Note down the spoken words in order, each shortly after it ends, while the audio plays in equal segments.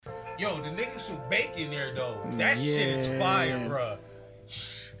Yo, the niggas who bake in there though, that shit is fire, bro.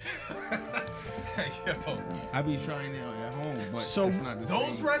 Yo, I be trying it at home, but So, it's not the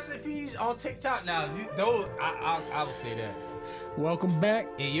those same. recipes on TikTok now, those I would say that. Welcome back,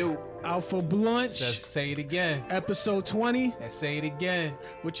 And you Alpha Blunt, say it again. episode 20, And say it again.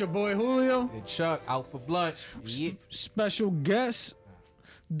 with your boy Julio. And Chuck out for lunch. Yeah. Special guest,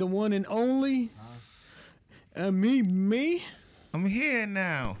 the one and only, and me. I'm here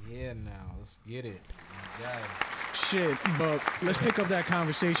now. Yeah, now let's get it. Yeah. Shit, but let's pick up that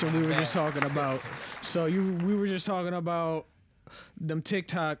conversation we were just talking about. So we were just talking about them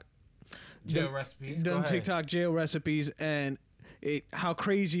TikTok, Jail recipes. Go them ahead. TikTok jail recipes, and how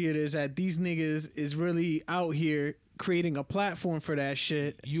crazy it is that these niggas is really out here creating a platform for that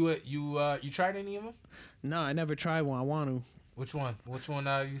shit. You tried any of them? No, I never tried one. I want to. Which one? Which one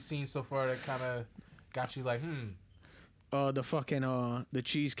you seen so far that kind of got you like The fucking the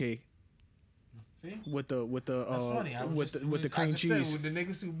cheesecake See? with the That's funny. with the cream I just cheese. said, with the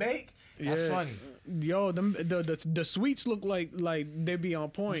niggas who bake, that's funny. Yo, them the sweets look like they be on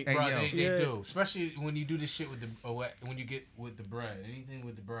point. Hey, Bro, yo. they Yeah. do. Especially when you do this shit with the when you get with the bread. Anything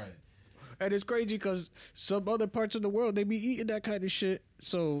with the bread. And it's crazy because some other parts of the world they be eating that kind of shit.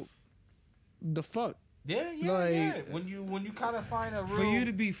 So the fuck. Yeah. Like- When you kind of find a real For you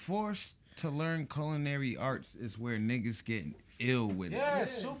to be forced to learn culinary arts is where niggas get ill with it.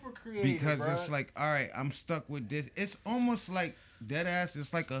 super creative. Because bro. it's like, all right, I'm stuck with this. It's almost like dead ass.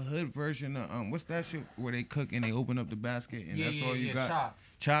 It's like a hood version of what's that shit where they cook and they open up the basket and that's all you got. Chopped.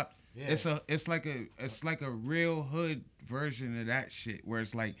 Chopped. Yeah. It's like a real hood version of that shit where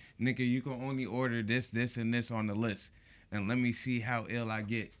it's like, nigga, you can only order this, and this on the list, and let me see how ill I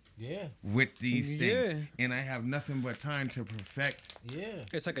get Yeah. with these things, Yeah. and I have nothing but time to perfect. Yeah.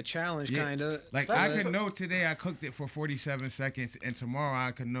 It's like a challenge, Yeah. kind of. Like I could know today I cooked it for 47 seconds, and tomorrow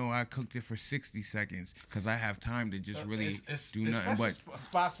I could know I cooked it for 60 seconds because I have time to just really do nothing but.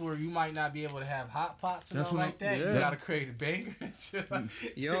 Spots where you might not be able to have hot pots and That's all what like that. yeah. You gotta create a banger.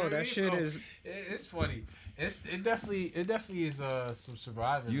 You know what I that mean? shit So, is. It's funny. It definitely is some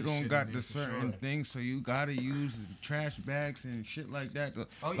surviving. You don't got the the certain things, so you gotta use the trash bags and shit like that.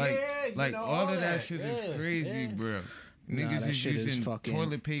 Oh, like, yeah, you like know, all all of that that. shit Yeah, is crazy, yeah. bro. Nah, Niggas that is shit is using fucking-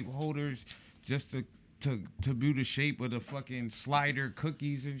 toilet paper holders just to do the shape of the fucking slider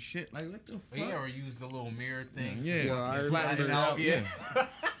cookies and shit. Like what the fuck? Yeah, or use the little mirror things. Yeah, Yeah, I flatten it remember out. that. Yeah.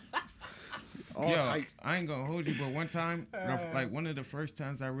 All Yo, tight. I ain't gonna hold you, but one time, like one of the first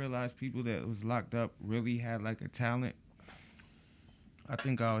times I realized people that was locked up really had like a talent. I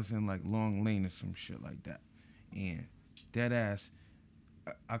think I was in like Long Lane or some shit like that, and dead ass,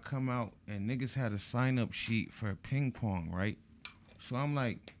 I come out and niggas had a sign up sheet for ping pong, right? So I'm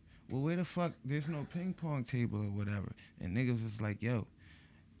like, well, where the fuck? There's no ping pong table or whatever, and niggas was like, yo,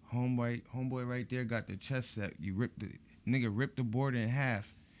 homeboy right there got the chess set. You ripped the board in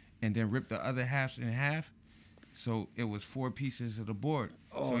half, and then ripped the other halves in half. So it was 4 pieces of the board.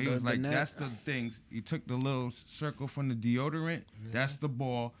 Oh, so he was the like, net. that's the things. He took the little circle from the deodorant. That's the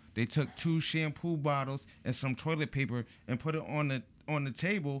ball. They took 2 shampoo bottles and some toilet paper and put it on the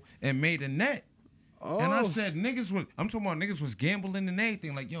table and made a net. Oh, And I said, I'm talking about niggas was gambling and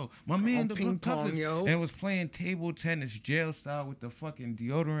everything. Like, yo, my man the ping look pong, toughest. yo. And was playing table tennis jail style with the fucking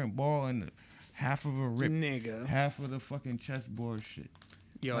deodorant ball and the half of a rip. Nigga. Half of the fucking chessboard shit.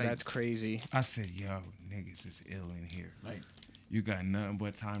 yo, like- that's crazy. I said, yo, niggas is ill in here. Like, you got nothing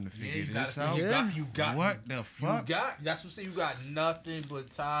but time to figure you this gotta out. figure- you got What the fuck? That's what I'm saying. You got nothing but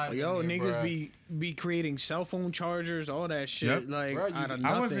time. Yo, in there, niggas bruh. be creating cell phone chargers, all that shit, Yep. like Bro, you- out of I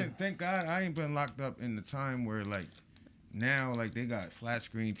nothing. wasn't, thank God, I ain't been locked up in the time where, like, now, like, they got flat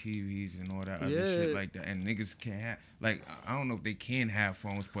screen TVs and all that other shit Yeah. like that. And niggas can't have, like, I don't know if they can have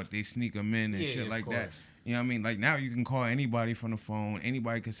phones, but they sneak them in and Yeah, shit of like that. course. You know what I mean? Like, now you can call anybody from the phone.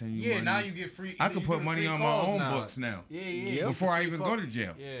 Anybody can send you money. now you get free. I you can get put money free on my calls own now. books now. Yeah. Yep. Before I Free even call- go to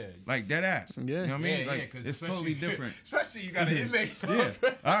jail. Yeah. Like, dead ass. Yeah. You know what I mean? Yeah, Like, 'cause it's totally different. Especially you got an inmate. Yeah,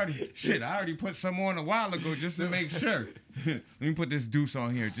 I already put some on a while ago just to make sure. Let me put this deuce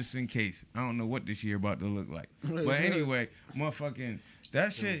on here just in case. I don't know what this year about to look like. But anyway, motherfucking,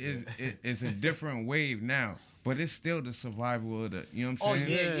 that shit is a different wave now. But it's still the survival of the, you know what Oh I'm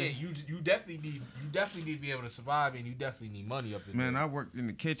saying? yeah. You definitely need to be able to survive, and you definitely need money up in Man, there. I worked in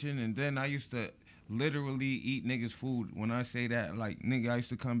the kitchen, and then I used to literally eat niggas' food. When I say that, like, nigga, I used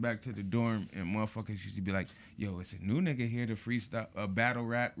to come back to the dorm and motherfuckers used to be like, yo, it's a new nigga here to freestyle, battle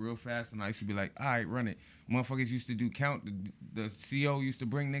rap real fast. And I used to be like, all right, run it. Motherfuckers used to do count. The CO used to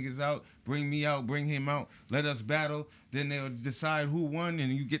bring niggas out, bring me out, bring him out, let us battle. Then they'll decide who won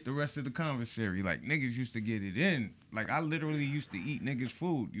and you get the rest of the conversary. Like, niggas used to get it in. Like, I literally used to eat niggas'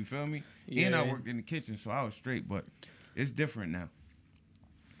 food. You feel me? Yeah. And I worked in the kitchen, so I was straight. But it's different now.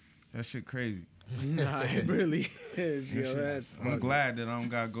 That shit crazy. Nah, it really is. Yo, that's I'm glad that I don't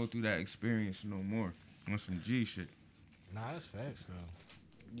gotta go through that experience no more. On some G shit. Nah, that's facts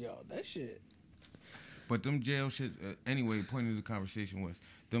though. Yo, that shit. But them jail shit, anyway, the point of the conversation was,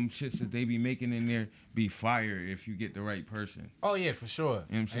 them shits that they be making in there be fire if you get the right person. Oh yeah, for sure. You know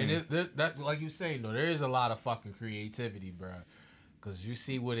what I'm saying? And that, like you saying though, there is a lot of fucking creativity, bro. Cause you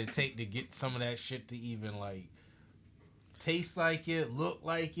see what it take to get some of that shit to even like taste like it, look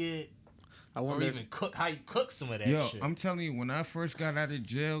like it. Or even cook how you cook some of that shit. I'm telling you, when I first got out of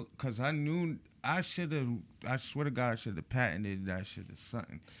jail, because I knew I should have, I swear to God, I should have patented that shit or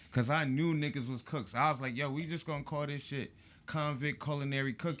something. Because I knew niggas was cooks. I was like, yo, we just going to call this shit convict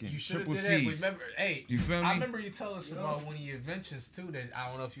culinary cooking. You should have Triple did that. C's. Remember, hey, you feel me? I remember you telling us about one of your inventions too that I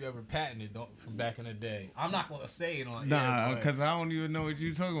don't know if you ever patented from back in the day. I'm not gonna say it on Nah, because I don't even know what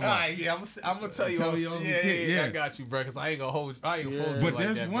you're talking about. All right, yeah, I'm gonna tell you. Yeah, I got you, bro. Because I ain't gonna hold. I ain't gonna hold you But like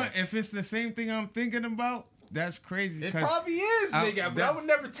there's that, one. bro. If it's the same thing I'm thinking about, that's crazy. It probably is, nigga. But I would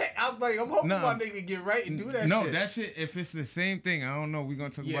never take. I'm hoping my nigga get right and do that shit. No, that shit, if it's the same thing, I don't know. We're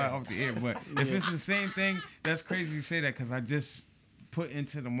going to talk about it off the air. But if it's the same thing, that's crazy you say that because I just put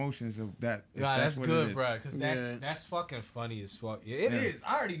into the motions of that. Yeah, that's good, bro. Because that's fucking funny as fuck. Yeah, it is.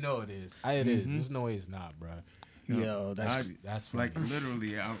 I already know it is. It is. There's no way it's not, bro. Yo, that's funny. Like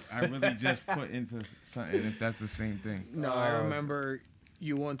literally, I really just put into something if that's the same thing. No, I remember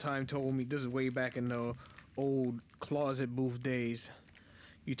you one time told me, this is way back in the old closet booth days.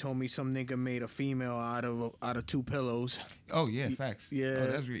 You told me some nigga made a female out of two pillows. Oh yeah, facts. Yeah, oh,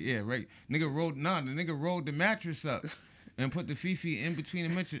 that's right. The nigga rolled the mattress up and put the fifi in between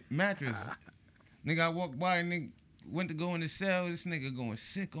the mattress. Nigga, I walked by and nigga went to go in the cell. This nigga going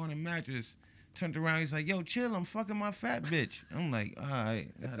sick on the mattress. Turned around, he's like, yo, chill, I'm fucking my fat bitch. I'm like, all right,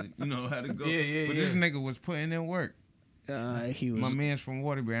 how to go. But this nigga was putting in work. He was my man's from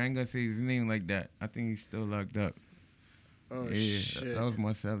Waterbury. I ain't gonna say his name like that. I think he's still locked up. Oh shit! That was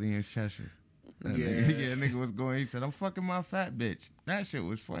Marcelli in Cheshire. Yeah, nigga was going. He said, "I'm fucking my fat bitch." That shit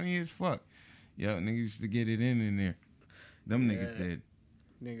was funny as fuck. Yo, niggas used to get it in there. Them niggas did.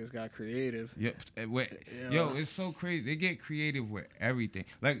 Niggas got creative. Yep. Yo, it's so crazy. They get creative with everything.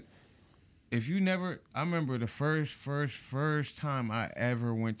 Like, if you never, I remember the first time I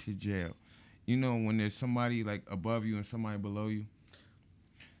ever went to jail. You know, when there's somebody like above you and somebody below you.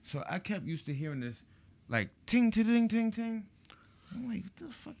 So I kept used to hearing this, like, ting, ting, ting, ting. I'm like, what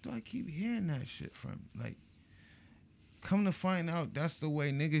the fuck do I keep hearing that shit from? Like, come to find out, that's the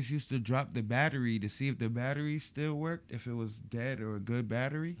way niggas used to drop the battery to see if the battery still worked, if it was dead or a good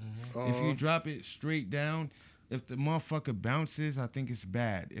battery. Mm-hmm. If you drop it straight down, if the motherfucker bounces, I think it's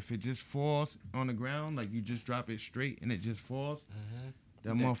bad. If it just falls on the ground, like you just drop it straight and it just falls,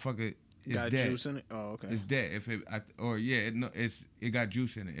 that motherfucker... It's got dead. Juice in it? Oh, okay. It's dead. If it it got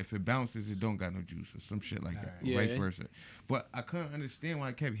juice in it. If it bounces, it don't got no juice or some shit like that. Yeah. Vice versa. But I couldn't understand why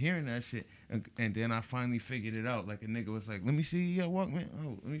I kept hearing that shit. And then I finally figured it out. Like a nigga was like, "Let me see your Walkman.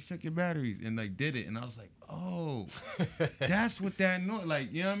 Oh, let me check your batteries." And like did it. And I was like, "Oh, that's what that noise."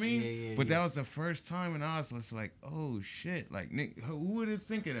 Like, you know what I mean? Yeah, but that was the first time, and I was just like, "Oh shit!" Like, who would have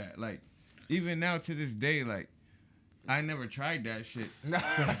think of that? Like, even now to this day, like. I never tried that shit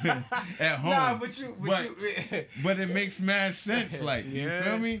at home. Nah, but it makes mad sense. Like, you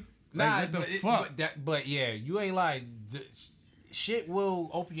feel me? Like, what the fuck? But yeah, you ain't like shit will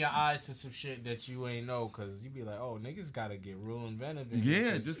open your eyes to some shit that you ain't know, cause you be like, oh, niggas gotta get real inventive.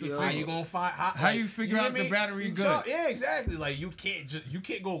 Just how you gonna find how you figure out the battery's good? Yeah, exactly. Like you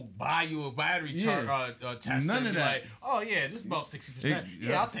can't go buy you a battery test. None of that. Like, oh yeah, this is about 60%.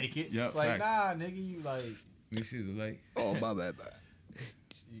 Yeah, I'll take it. Yep, like facts. nah, nigga, you like. You see the light? Oh, my bad.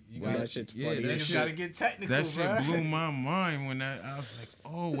 That shit's funny. That shit gotta get technical, that shit bro. blew my mind when I was like,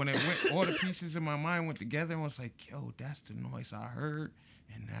 oh, when it went, all the pieces in my mind went together and was like, yo, that's the noise I heard,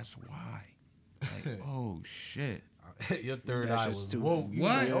 and that's why. Like, oh shit. Your third eye was too. Whoa, what?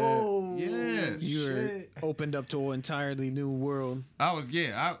 Like, oh, yeah. You were opened up to an entirely new world.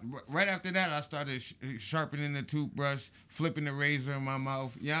 Right after that, I started sharpening the toothbrush, flipping the razor in my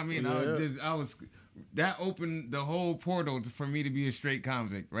mouth. You know what I mean? Yeah. That opened the whole portal for me to be a straight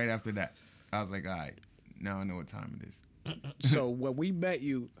convict. Right after that, I was like, all right, now I know what time it is. So when we met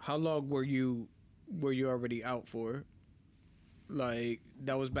you, how long were you were you already out for? Like,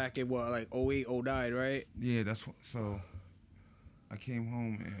 that was back in what, like 08, 09, right? Yeah, that's what. So I came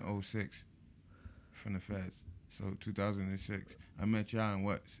home in 06 from the feds. So 2006. I met y'all in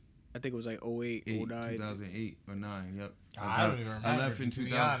what? I think it was like 08, 09. 2008 or 9. Yep. I don't even remember. I left in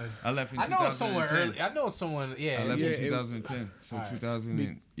 2000. I left in 2010. I know someone early. I know someone. Yeah. I left Yeah, in 2010. So Alright.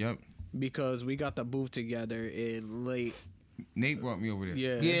 2000. Yep. Because we got the booth together in late. Nate brought me over there.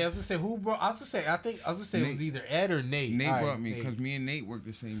 Yeah. Yeah, I was gonna say who brought. I was gonna say it was either Ed or Nate. Nate Alright, brought me Nate. because me and Nate worked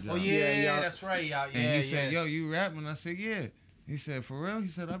the same job. Oh yeah, Yeah, that's right, y'all. Yeah, And he said, "Yo, you rapping?" I said, "Yeah." He said, "For real?" He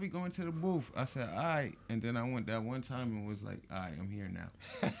said, "I'll be going to the booth." I said, "All right." And then I went that one time and was like, "All right, I'm here now."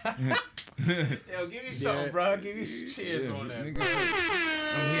 Yo, give me something, bro. Give me some cheers on that. Nigga said,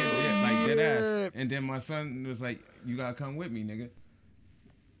 I'm here, yeah, like dead ass. And then my son was like, "You gotta come with me, nigga."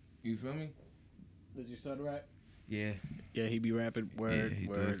 You feel me? Does your son rap? Yeah. Yeah, he be rapping. Word, he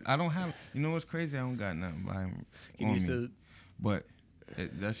word. does. I don't have. You know what's crazy? I don't got nothing by him. He on used me. to. But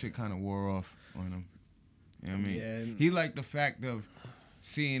that shit kind of wore off on him. You know what I mean? Yeah. He liked the fact of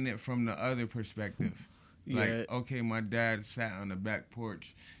seeing it from the other perspective. Like, Yeah. okay, my dad sat on the back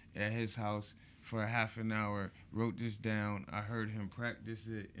porch at his house for a half an hour, wrote this down. I heard him practice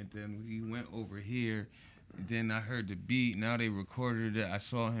it, and then he went over here. Then I heard the beat. Now they recorded it. I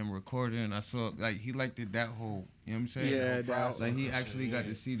saw him recording, and I saw, like, he liked it that whole, you know what I'm saying? Yeah, that- Like, he Process actually and got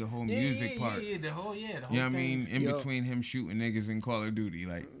shit, to see the whole Yeah, music part. Yeah, the whole You know what I mean? In Yo. between him shooting niggas in Call of Duty,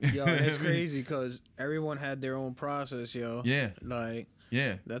 like. Yo, it's crazy because everyone had their own process, yo. Yeah, Like,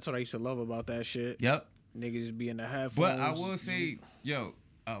 yeah, that's what I used to love about that shit. yep. Niggas be in the headphones. But I will say, yo,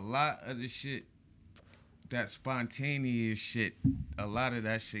 a lot of the shit, that spontaneous shit, a lot of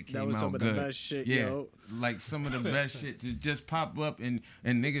that shit came that was out some of good. the best shit, Yeah, yo. like some of the best shit to just pop up and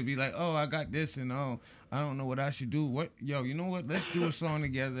niggas be like, oh, I got this and oh, I don't know what I should do. What, yo, you know what? Let's do a song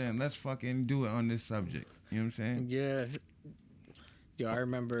together and let's fucking do it on this subject. You know what I'm saying? Yeah. Yo, I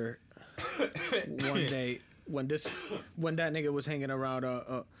remember one day when that nigga was hanging around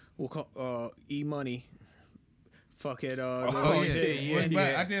we'll call E Money. Fuck it, Oh yeah, yeah, But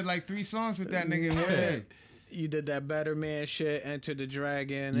yeah. I did like 3 songs with that nigga in one day. You did that Better Man shit, Enter the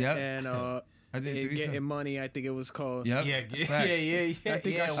Dragon, Yep. and I did 3 Getting songs. Money. I think it was called. Yep. Yeah, Fact. yeah. I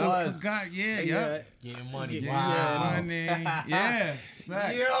think yeah, I it still was. Forgot, yeah. Yeah. Getting money. Getting Wow. Money. Yeah.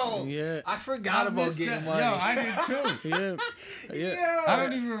 Fact. Yo, Yeah. I forgot about missed getting that. money. Yo, I did too. Yeah, yeah. Yo, I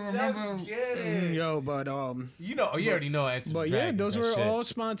don't even remember. Let's get it. Yo, but You know, you already know Enter the But Dragon, yeah, those that were shit. all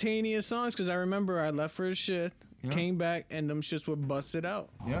spontaneous songs because I remember I left for a shit, Yeah. came back, and them shits were busted out.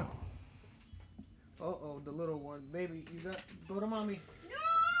 Yeah. The little one, baby, you got go to mommy.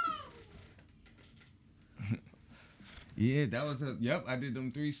 Yeah, that was yep, I did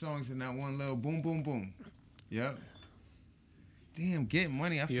them 3 songs in that one little boom, boom, boom. Yep. Damn, Getting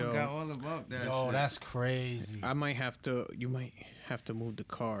Money. I Yo. forgot all about that Yo, shit. that's crazy. You might have to move the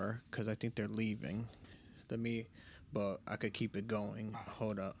car because I think they're leaving. But I could keep it going.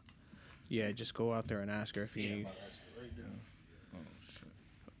 Hold up. Yeah, just go out there and ask her if you need. Oh, shit.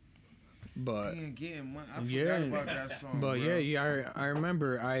 But Damn, Getting Money. I Yeah. forgot about that song, But bro. yeah, I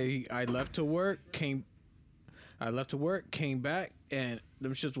remember I left to work, came back, and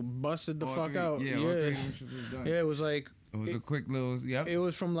them shits were busted the All fuck 3 out. Yeah, all 3 of them shit was done. Yeah, it was like It was a quick little, yep. it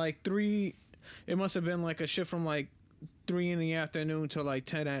was from like 3. It must have been like a shit from like 3 in the afternoon to like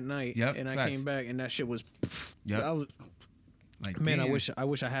 10 at night. Yep, And I facts. came back and that shit was. Yep. I was, Like, man, damn. I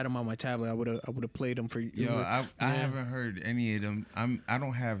wish I had them on my tablet. I would have played them for you. Yo, I Yeah. haven't heard any of them. I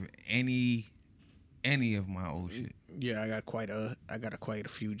don't have any of my old shit. Yeah, I got quite a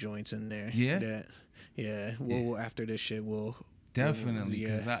few joints in there. Yeah? Yeah. We'll after this shit we'll Definitely,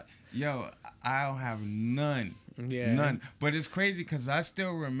 cause I don't have none. Yeah. None. But it's crazy cause I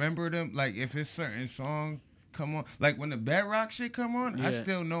still remember them. Like if it's certain song come on, like when the Bedrock shit come on, I Yeah.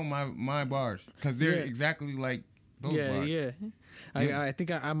 still know my bars cause they're Yeah. exactly like those Yeah, bars. yeah. I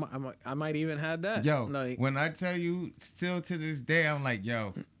think I might even had that. Yo, like when I tell you, still to this day, I'm like,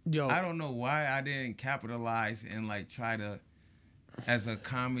 yo, I don't know why I didn't capitalize and like try to, as a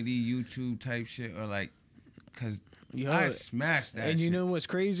comedy YouTube type shit or like, cause Yo, I smashed that. and you shit. know what's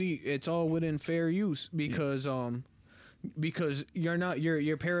crazy? It's all within fair use because you're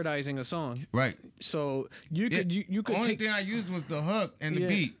parodizing a song. right? So you could you could Only take thing I used was the hook and the Yeah.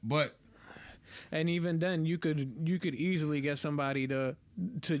 beat, but and even then you could easily get somebody to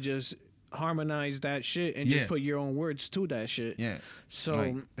just harmonize that shit and Yeah. just put your own words to that shit. yeah. So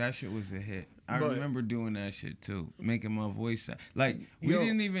like, that shit was a hit. I but- remember doing that shit too, making my voice sound like we Yo.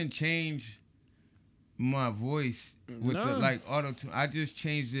 didn't even change my voice with the No. like auto tune. I just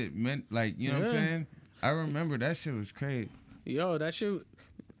changed it, meant like you know what I'm Yeah. saying. I remember that shit was crazy. yo, that shit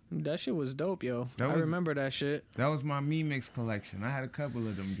That shit was dope, yo. I remember that shit. That was my Me Mix collection. I had a couple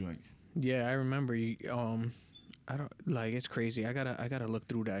of them joints. Yeah, I remember. I don't like. It's crazy. I gotta look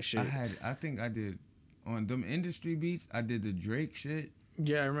through that shit. I think I did on them industry beats. I did the Drake shit.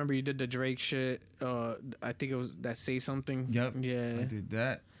 Yeah, I remember you did the Drake shit. I think it was that Say Something. Yep. Yeah. I did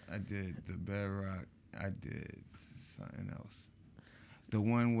that. I did the Bedrock. I did something else. The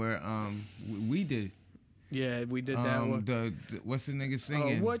one where we did. Yeah, we did that one. The what's the nigga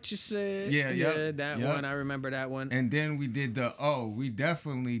singing? What you said? Yeah, yeah, that one. I remember that one. And then we did we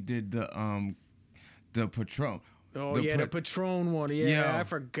definitely did the Patron. Oh the Patron one. Yeah, I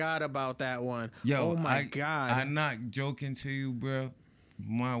forgot about that one. Yo, oh my God. I'm not joking to you, bro.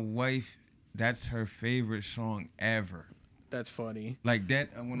 My wife, that's her favorite song ever. That's funny. Like that,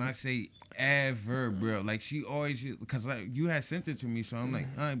 when I say ever, bro, like she always, because like you had sent it to me, so I'm like,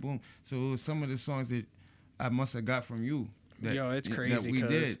 all right, boom. So it was some of the songs that I must have got from you. It's crazy. That we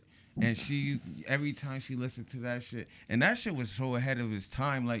did. And she, every time she listened to that shit, and that shit was so ahead of its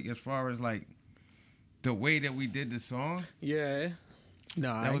time, like as far as like the way that we did the song. Yeah.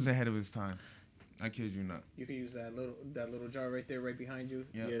 No, that was ahead of its time. I kid you not. You can use that little jar right there, right behind you.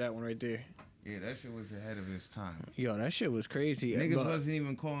 Yep. Yeah, that one right there. Yeah, that shit was ahead of its time. Yo, that shit was crazy. Niggas wasn't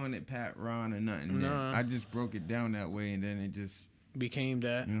even calling it Pat Ron or nothing. Nah. I just broke it down that way, and then it just became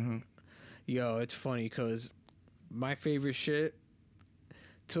that. Mm-hmm. Yo, it's funny because my favorite shit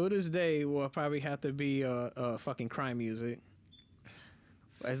to this day will probably have to be fucking crime music.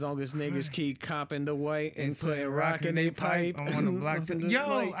 As long as niggas keep copping the white and putting rock in their pipe. I want to block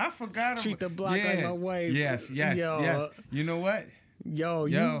Yo, I forgot about treat the block like my wife. Yes. Yo, you know what? Yo,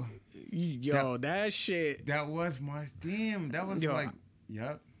 that shit. That was my damn. That was like,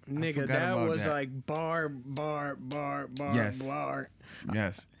 yep. Nigga, that was like bar. Yes. Bar.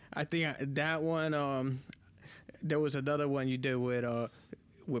 Yes. I think that one. There was another one you did with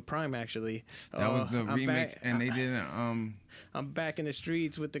Prime actually. That was the remix, and they didn't. I'm back in the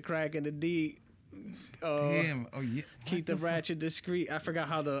streets with the crack and the D. Damn. Oh yeah. Keep the ratchet discreet. I forgot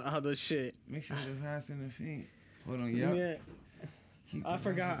how the shit. Make sure the fast in the feet. Hold on. Yep. Yeah. I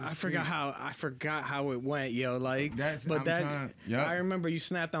forgot how it went, yo. Like, I remember you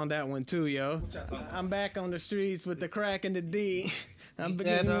snapped on that one too, yo. I'm back on the streets with the crack and the D. I'm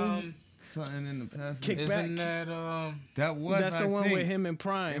beginning. Something in the past. Isn't that That's the one with him and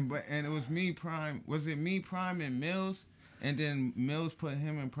Prime. And it was me, Prime. Was it me, Prime, and Mills? And then Mills put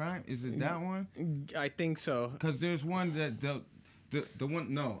him in Prime. Is it that one? I think so. Cause there's one that the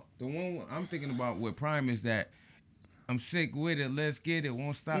one I'm thinking about with Prime is that. I'm sick with it. Let's get it.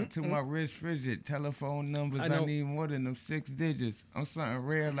 Won't stop till my wrist frigid. Telephone numbers. I need more than them 6 digits. I'm something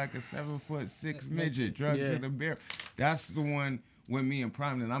rare like a 7'6" midget. Drugs to the bear. That's the one with me and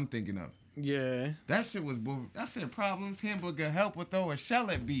Prime that I'm thinking of. Yeah. That shit was bull. I said problems. Hamburger help with throw a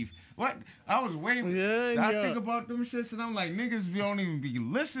shell at beef. What? I was waiting. I think about them shits and I'm like, niggas don't even be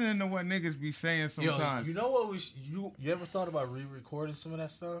listening to what niggas be saying sometimes. Yo, you know what you ever thought about re-recording some of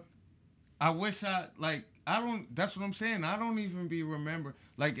that stuff? I wish that's what I'm saying. I don't even be remember.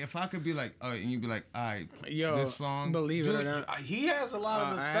 Like, if I could be like, and you'd be like, all right, this song. Believe it or not. He has a lot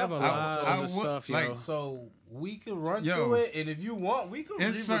of the stuff. I have a lot of the stuff, yo. Like, so we can run through it, and if you want, we can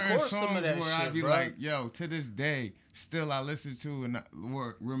re-record some of that shit, I'd be bro. like, yo, to this day, still I listen to and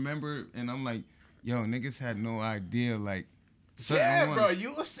remember, and I'm like, yo, niggas had no idea, like, yeah, bro,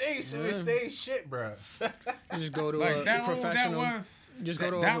 you were saying some insane shit, bro. Just go to a professional. Just go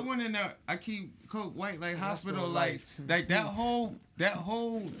to that one in the I keep Coke White like hospital lights. Like that whole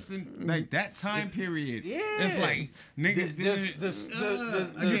like that time period. Yeah, it's like niggas.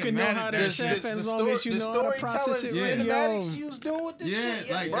 You can know how to chef as long as you know how to process it. Cinematics you was doing with this shit,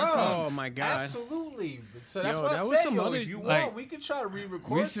 like, bro. Oh my God, absolutely. So that's what I said. If you want, we could try to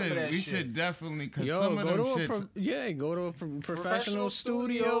re-record some of that shit. We should definitely. Cause some of them shits. Go to a professional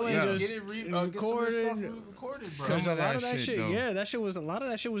studio and just get it recorded. Because a lot of that shit, a lot of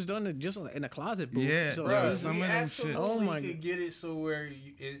that shit was done just in a closet booth. Yeah, so bro, some of them shit. Oh my, could get it so where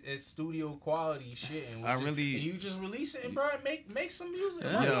it's studio quality shit, and you just release it and bro, make some music.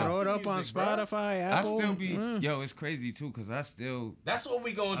 Throw it up on Spotify, Apple. I still be it's crazy too, cause I still. That's what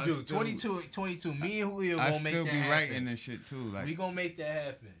we gonna do. 22. Me and Julio gonna make that happen. I still be writing and shit too. Like we gonna make that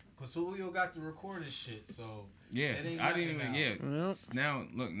happen. Cause Julio got the recording shit, so yeah, I didn't even. Yeah, now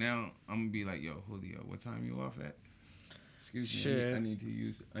look, now I'm gonna be like, yo, Julio, what time you off at? Excuse me,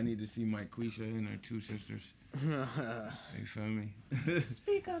 I need to see Mike Quisha and her 2 sisters. You feel me?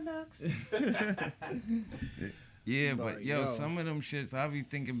 Speak on Knox. Yeah, but yo, some of them shits I be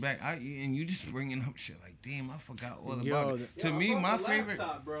thinking back. And you just bringing up shit like, damn, I forgot all about it. To me, my favorite,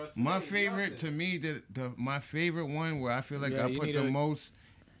 my favorite one where I feel like I put the most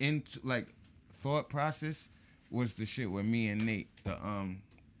into like thought process was the shit with me and Nate. The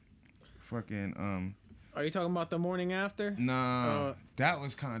fucking Are you talking about the morning after? Nah, that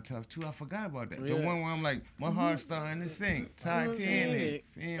was kind of tough too. I forgot about that. Yeah. The one where I'm like, my heart's starting to sink. Titanic.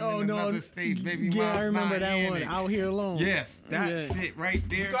 Oh in no, another state, baby. yeah, mom's I remember not that in one. it. Out Here Alone. Yes, that shit right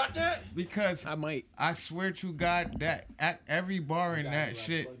there. You got that? Because I might. I swear to God that every bar in that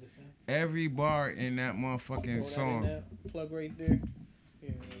shit, every bar in that motherfucking song, Plug right there.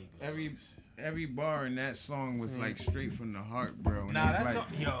 every bar in that song was like straight from the heart, bro. And Nah, it's that's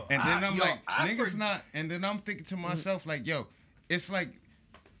like, yo. and then I'm like, I niggas not. And then I'm thinking to myself, like, yo, it's like,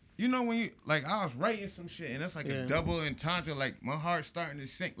 you know, when you like, I was writing some shit, and it's like a double entendre. Like my heart's starting to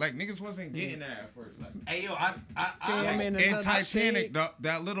sink. Like niggas wasn't getting that at first. Like, Hey yo, in Titanic,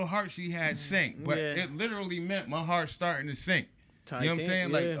 that little heart she had sank, but it literally meant my heart's starting to sink. You know what I'm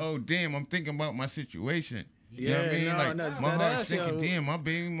saying? Like, oh damn, I'm thinking about my situation. You know what I mean? Like my heart's sinking. Damn, my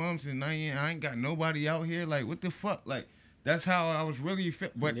baby mom's and I ain't got nobody out here. Like, what the fuck? Like, that's how I was really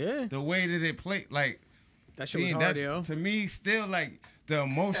fit. But the way that it played, like, that shit was hard, yo. To me, still like the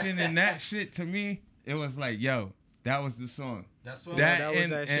emotion in that shit. To me, it was like, yo, that was the song. That's what that was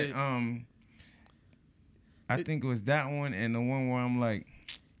that shit. I think it was that one and the one where I'm like,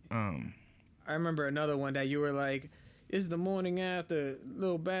 I remember another one that you were like, it's the morning after,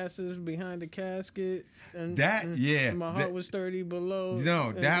 little bastards behind the casket. And my heart was 30 below.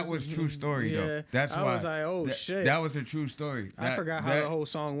 No, that was true story though. That's why I was like, oh shit. That was a true story. I forgot how the whole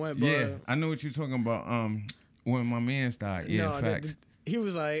song went, but yeah, I know what you're talking about. When my man's died. Yeah, no, facts. He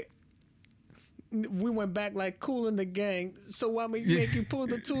was like, we went back like Kool and the Gang. So why make you pull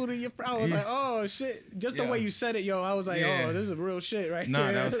the tool to your? I was like, oh shit. Just the way you said it, yo. I was like, oh, this is real shit, right?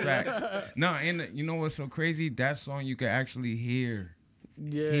 No, that was fact. No, and you know what's so crazy? That song you could actually hear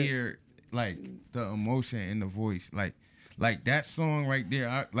like the emotion in the voice, like that song right there.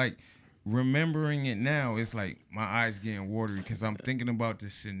 I like remembering it now. It's like my eyes getting watery because I'm thinking about the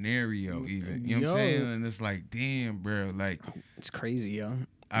scenario. Even you know what I'm saying, and it's like, damn, bro, like it's crazy, yo.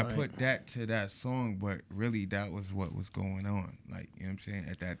 I put that to that song, but really that was what was going on. Like, you know what I'm saying,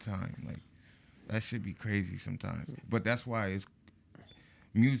 at that time. Like, that should be crazy sometimes. But that's why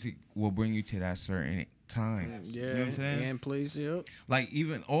music will bring you to that certain time. Yeah, you know what I'm saying? And place, yep. Like,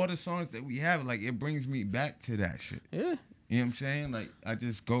 even all the songs that we have, like, it brings me back to that shit. Yeah. You know what I'm saying? Like, I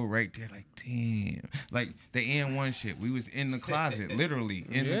just go right there like, damn. Like, the N1 shit. We was in the closet, literally,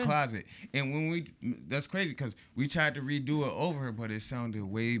 in the closet. And when that's crazy because we tried to redo it over, but it sounded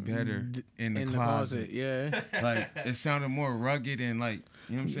way better in the closet. Yeah. Like, it sounded more rugged and like,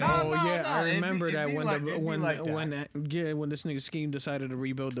 you know what I'm saying? I remember that when this nigga Scheme decided to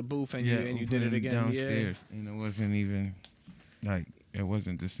rebuild the booth and you did it again. Downstairs. And it wasn't even, like, it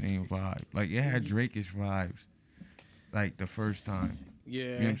wasn't the same vibe. Like, it had Drake-ish vibes. Like the first time. Yeah. You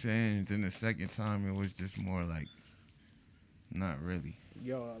know what I'm saying? And then the second time it was just more like not really.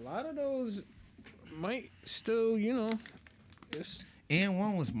 Yo, a lot of those might still, you know,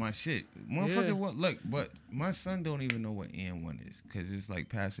 N1 was my shit. Motherfucker, what look, but my son don't even know what N1 is because it's like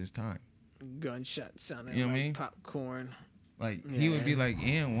past his time. Gunshot sounding you know like what I mean? popcorn. Like he would be like,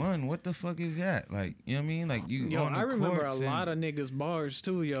 N1, what the fuck is that? Like, you know what I mean? Like you on the I remember a lot of niggas bars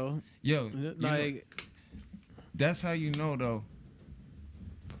too, yo. Yo, like that's how you know though.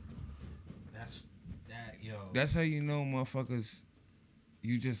 That's how you know, motherfuckers.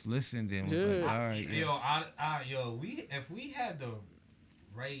 You just listened and was like, all right. If we had the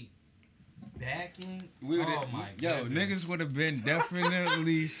right backing, niggas would have been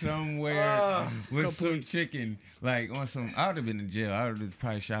definitely somewhere with some chicken, like on some. I would have been in jail. I would have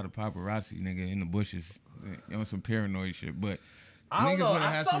probably shot a paparazzi nigga in the bushes on some paranoid shit, but. I don't know.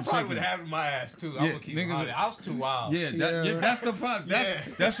 I probably would have my ass too. I would keep it honest. I was too wild. That's the problem.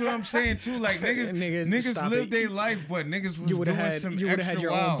 That's what I'm saying too. Like niggas live their life, but niggas was doing some extra wild. You would have had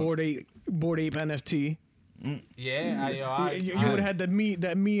your own Bored Ape NFT. Yeah, you would have had that me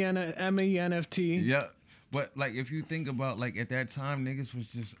NFT. Yeah, but like if you think about like at that time, niggas was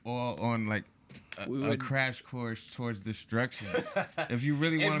just all on like. A crash course towards destruction. If you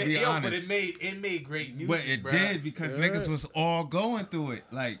really want to be honest, but it made great music. But it did because niggas was all going through it.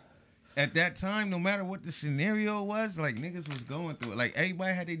 Like at that time, no matter what the scenario was, like niggas was going through it. Like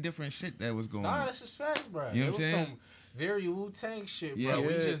everybody had a different shit that was going on. Nah, that's just facts, bro. You know what I'm saying? Some very Wu-Tang shit, bro. We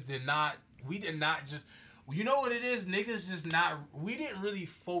just did not. We did not just. You know what it is? Niggas just not. We didn't really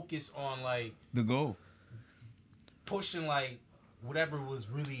focus on like the goal. Pushing like whatever was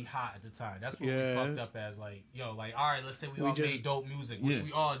really hot at the time. That's what we fucked up as, like, yo, like, all right, let's say we all made dope music, which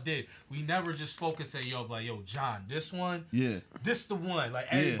we all did. We never just focused at, yo, John, this one, this the one. Like,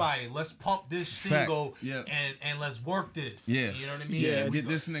 everybody, let's pump this single and let's work this. Yeah. You know what I mean? Yeah, get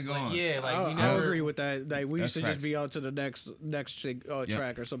this nigga on. Yeah, like, we I never... agree with that. Like, we used to just be out to the next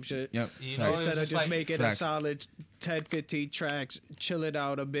track or some shit. Yep. You know, instead of just make it a facts. solid 10, 15 tracks, chill it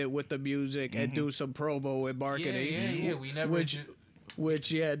out a bit with the music, and do some promo and marketing. Yeah. We never...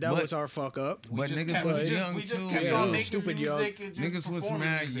 That was our fuck up. But niggas was young we just too. kept on making music and just Niggas was performing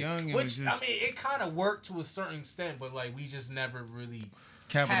mad music. young and Which, was just- I mean, it kind of worked to a certain extent, but, like, we just never really...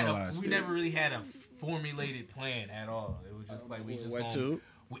 Capitalized. We never really had a formulated plan at all. It was just like we just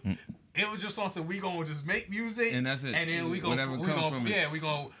it was just also we gonna just make music and that's it. And then we're gonna perform some of it. We're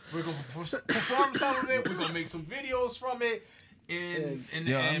gonna make some videos from it.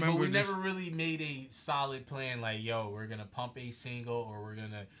 But we never really made a solid plan. Like, yo, we're gonna pump a single, or we're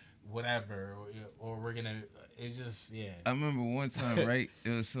gonna whatever, or we're gonna. It's just I remember one time, right? It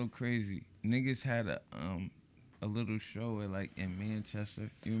was so crazy. Niggas had a little show in Manchester.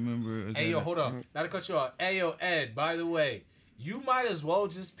 You remember? Hey, yo, hold up. Not to cut you off. Hey, yo, Ed, by the way, you might as well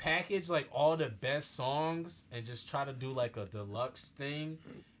just package, like, all the best songs and just try to do, like, a deluxe thing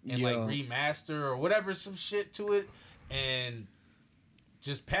and, like, remaster or whatever, some shit to it, and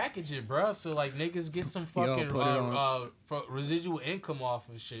just package it, bro. So, like, niggas get some fucking residual income off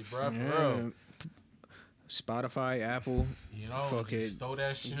of shit, bro, for real. Spotify, Apple, you know, just throw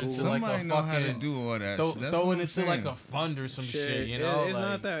that shit Google. into like Somebody a know fucking. How to do all that. Throw it into like a fund or some shit. You know, it's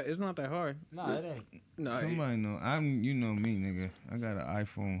not that. It's not that hard. No, it ain't. No, somebody know. You know me, nigga. I got an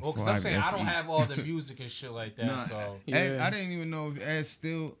iPhone. Well, because I'm saying I don't have all the music and shit like that. Nah, so I didn't even know if Ed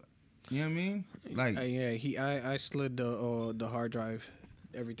still. You know what I mean? Like I slid the hard drive.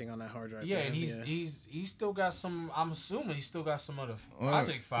 Everything on that hard drive. Yeah, and he's still got some. I'm assuming he still got some of the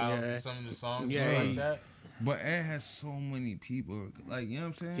project files and some of the songs and shit like that. But Ed has so many people, like, you know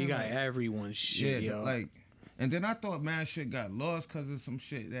what I'm saying? He got everyone's shit, yo. Like, and then I thought mad shit got lost because of some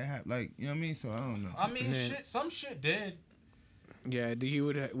shit that happened, like, you know what I mean? So I don't know. I mean, some shit did. Yeah, we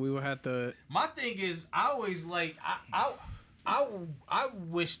would have to. My thing is, I always like, I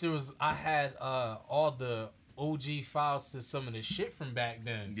wish I had all the OG files to some of the shit from back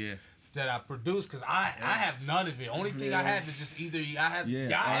then. Yeah. That I produced, because I have none of it. Only thing I have is just either I have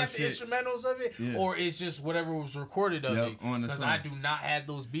the instrumentals of it, or it's just whatever was recorded of it. Because I do not have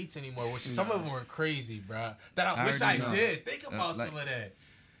those beats anymore, which is, some of them were crazy, bro. That I wish I did. Think about some of that.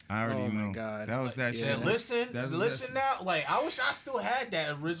 I already know. My God. That was that shit. Yeah, listen now. Like, I wish I still had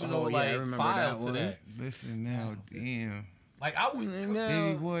that original file to that. Listen now, damn. Like, I would.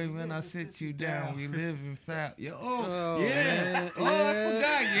 Baby boy, when I sit you down, we live in fat. Yo, I forgot.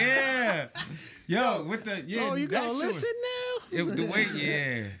 Yeah. Yo, with the you gonna listen now? The way,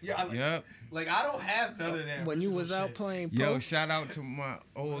 yep. Like, I don't have none of that. When you was out playing, yo, shout out to my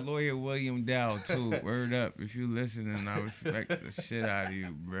old lawyer William Dow too. Word up, if you listening, I respect the shit out of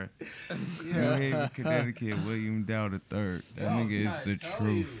you, bruh. New Haven, Connecticut, William Dow the third. That nigga is the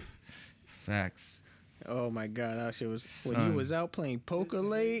truth. Facts. Oh my God, that shit was when you was out playing poker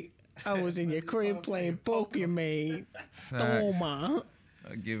late. I was in your crib playing Pokemon. Toma.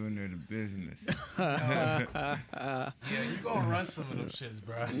 Giving her the business. Yeah, you gonna run some of them shits,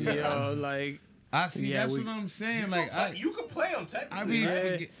 bro. Yo, like. I see. That's what I'm saying. You can play them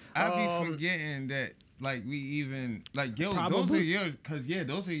technically. I be forgetting that. Like, we even, like, yo, those are your, because,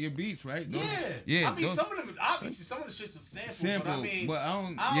 those are your beats, right? Yeah. I mean, some of them, obviously, some of the shit's a sample, but I mean, but I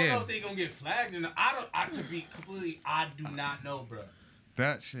don't know if they gonna get flagged or not. I do not know, bro.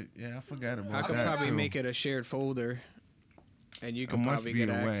 That shit, I forgot about that. I could probably make it a shared folder, and you could probably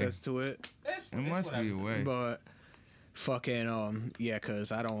get access to it. It must be a way. But, fucking,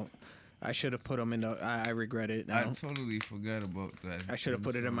 because I should have put them in the. I regret it now. I totally forgot about that. I should have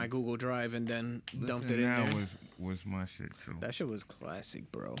put it in my Google Drive and then dumped it in there. there. Was my shit too. That shit was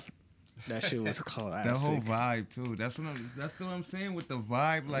classic, bro. That shit was classic. The whole vibe too. That's what I'm saying with the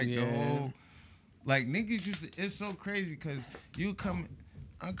vibe. Like the whole, like niggas used to. It's so crazy because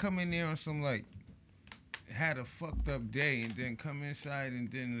I come in there on some like. Had a fucked up day and then come inside and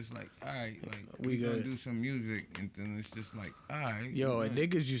then it's like, all right, like we gonna do some music and then it's just like, all right. Yo, and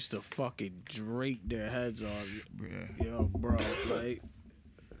niggas used to fucking drape their heads off. Yeah. Yo, bro, like.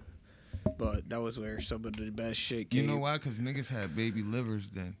 But that was where some of the best shit came. You know why? Because niggas had baby livers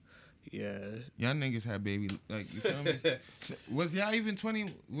then. Yeah. Y'all niggas had baby, like, you feel me? Was y'all even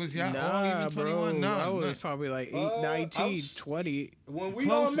 20? Was y'all all even 21? Bro, No, I was probably like 19, 20. When we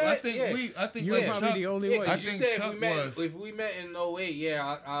all met, I think you were probably the only one. I think Chuck if we met in 08,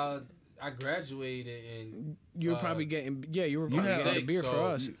 I graduated and you were probably getting you were probably getting a beer for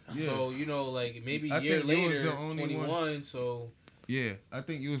us. Yeah. So you know, like maybe a year later, 21. So yeah, I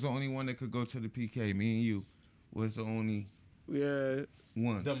think you was the only one that could go to the PK. Me and you was the only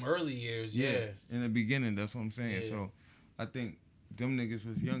one. Them early years, yeah. In the beginning, that's what I'm saying. Yeah. So I think them niggas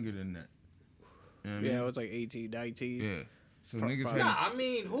was younger than that. You know what I mean? It was like 18, 19. Yeah. So niggas had... Nah, I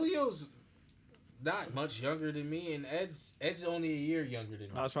mean, Julio's not much younger than me, and Ed's only a year younger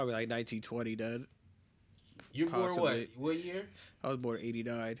than me. I was probably like 19, 20, Dad. You're born what? What year? I was born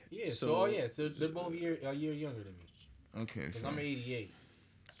 89. Yeah, so they're both a year younger than me. Okay. Because I'm 88.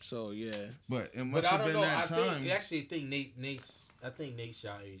 So, yeah. But it must have been that time. I think Nate's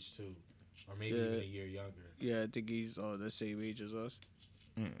y'all age too. Or maybe even a year younger. Yeah, I think he's the same age as us.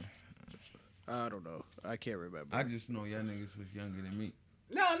 Yeah. I don't know. I can't remember. I just know y'all niggas was younger than me.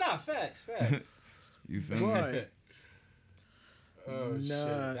 No, facts. You feel me? Oh, shit.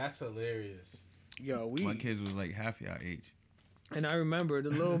 That's hilarious. Yo, my kids was like half y'all age. And I remember the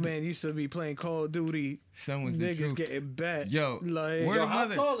little man used to be playing Call of Duty. Son was niggas getting bet. Yo, like, how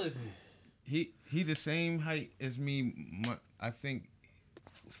tall is he? He the same height as me. I think,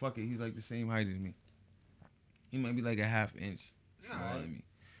 fuck it, he's like the same height as me. He might be like a half inch smaller than me,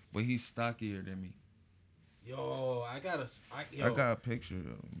 but he's stockier than me. Yo, I got a picture of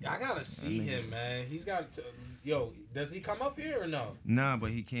him. I gotta see him, man. He's got. Yo, does he come up here or no? Nah, but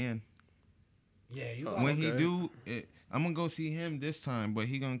he can. Yeah, you. When he do, I'm gonna go see him this time, but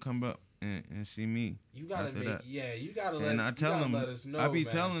he gonna come up and see me. You gotta make. That. Yeah, you gotta let. And I tell him, let us know, I be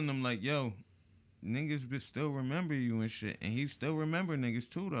telling him like, yo, niggas still remember you and shit, and he still remember niggas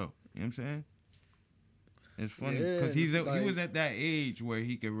too, though. You know what I'm saying? It's funny because he was at that age where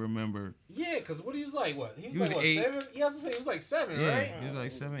he could remember. Yeah, because what he was like, what? He was like, what, 8. 7? He has to say he was like 7, yeah, right? He was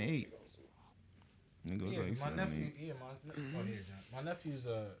like 7, 8. Nigga was like 7, nephew, 8. Yeah,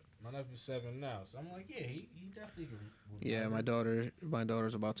 my nephew's 7 now, so I'm like, yeah, he definitely could. Yeah, my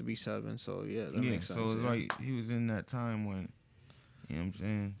daughter's about to be 7, so yeah, that makes sense. So it's like he was in that time when, you know what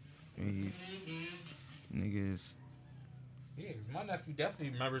I'm saying? Niggas. Yeah, because my nephew definitely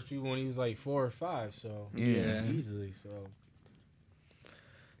remembers people when he was like 4 or 5, so yeah, easily. So,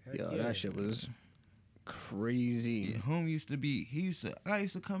 yo, that shit was crazy. Yeah, home used to be. I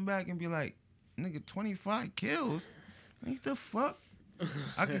used to come back and be like, nigga, 25 kills. What the fuck?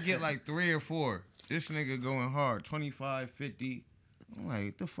 I could get like 3 or 4. This nigga going hard, 25, 50. I'm like,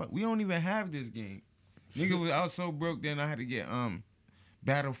 what the fuck? We don't even have this game. Nigga, I was so broke then I had to get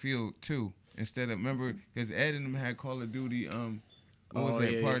Battlefield 2. Instead of, remember, because Ed and them had Call of Duty, what was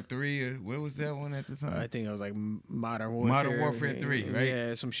that, Part 3? Or what was that one at the time? I think it was like Modern Warfare. Modern Warfare 3, right?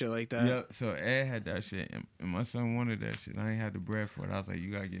 Yeah, some shit like that. Yeah, so Ed had that shit, and my son wanted that shit. I ain't had the bread for it. I was like, you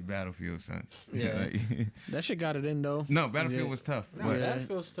got to get Battlefield, son. Yeah. Like, that shit got it in, though. No, Battlefield was tough. No, but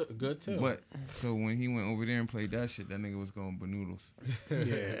Battlefield's good, too. But, so when he went over there and played that shit, that nigga was going banoodles.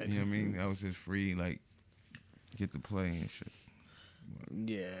 Yeah. You know what I mean? That was just free, like, get to play and shit. But.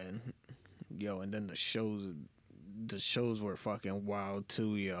 Yeah. Yo, and then the shows were fucking wild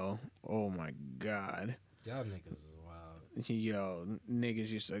too, yo. Oh my god. Y'all niggas is wild. Yo, niggas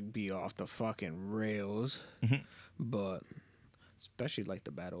used to be off the fucking rails. Mm-hmm. But especially like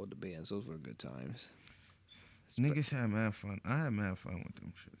the Battle of the Bands, those were good times. Niggas had mad fun. I had mad fun with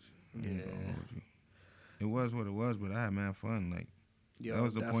them shits. Yeah. It was what it was, but I had mad fun. Like, yo, that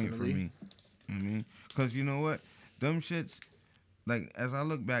was the point for me. You know what I mean? Because you know what? Them shits, like, as I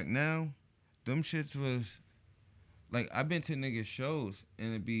look back now, them shits was, like, I've been to niggas shows, and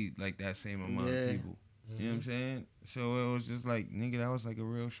it'd be, like, that same amount of people. Mm-hmm. You know what I'm saying? So it was just like, nigga, that was, like, a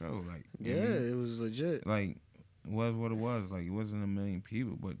real show. Like, yeah, it was legit. Like, it was what it was. Like, it wasn't a million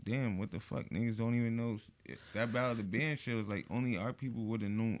people, but damn, what the fuck? Niggas don't even know. That Battle of the Band show was, like, only our people would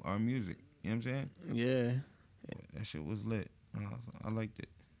have known our music. You know what I'm saying? Yeah. That shit was lit. I liked it.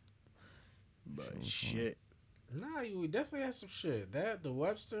 But shit. Nah, we definitely had some shit. That, the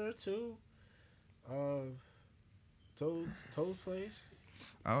Webster, too. Toad's Place.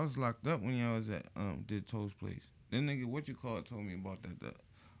 I was locked up when y'all was at did Toad's Place. Then nigga, what you call it, told me about that.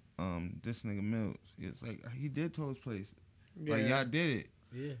 This nigga Mills. It's like he did Toad's Place. Yeah. Like y'all did it.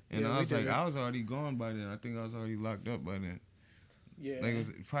 Yeah. And I was like, I was already gone by then. I think I was already locked up by then. Yeah. Like it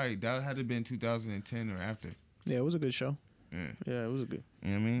was probably that had to been 2010 or after. Yeah, it was a good show. Yeah. Yeah, it was a good. You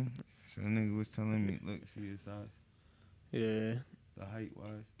know what I mean? So the nigga was telling me, look, see his size. Yeah. The height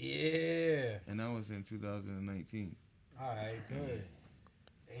wise. Yeah. And that was in 2019. Alright, good.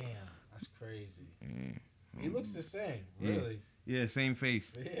 Damn, that's crazy. Yeah. He looks the same, really. Yeah, same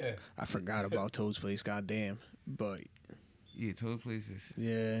face. Yeah. I forgot about Toad's Place, goddamn. But yeah, Toad's Place is.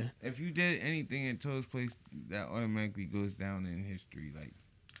 Yeah. If you did anything in Toad's Place, that automatically goes down in history. Like,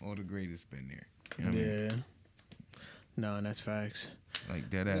 all the greatest been there. You know what I mean? No, and that's facts. Like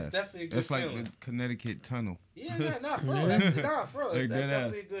dead ass. It's definitely a good feeling. feeling. Like the Connecticut Tunnel. Yeah, not bro. That's Like that's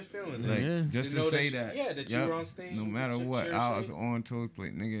definitely a good feeling. Like just to say that. Yeah, that you were on stage. no matter what, I was on Toes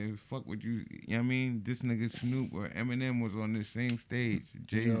Plate, nigga. Fuck with you. You know what I mean? This nigga Snoop or Eminem was on the same stage.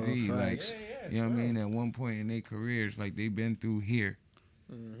 Jay-Z, like, you know what I mean? At one point in their careers, like they been through here.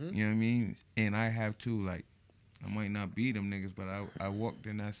 Mm-hmm. You know what I mean? And I have too, like. I might not beat them niggas, but I walked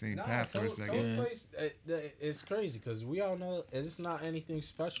in that same path for a second. Place, it's crazy because we all know it's not anything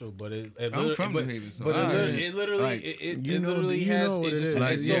special, but I'm from New Haven, so it literally has.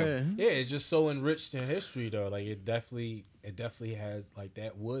 It's just so enriched in history though. Like it definitely has like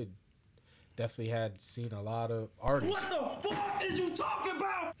that wood. Definitely had seen a lot of artists. What the fuck is you talking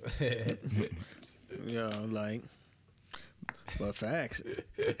about? Like, but facts.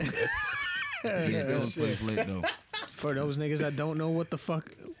 Yeah, those plays lit though. For those niggas that don't know what the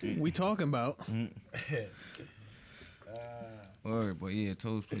fuck we talking about. Alright, but yeah,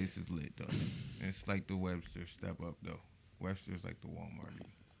 Toes Place is lit though. It's like the Webster step up though. Webster's like the Walmart.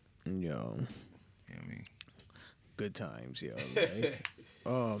 Yo. You know what I mean? Good times, yo. Like,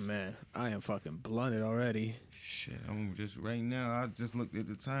 oh man, I am fucking blunted already. Shit, I'm just right now. I just looked at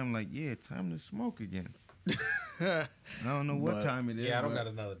the time like, yeah, time to smoke again. I don't know what time it is. Yeah, I don't got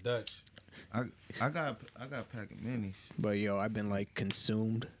another Dutch. I got a pack of minis. But yo, I've been like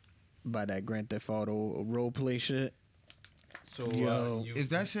consumed by that Grand Theft Auto role play shit. So is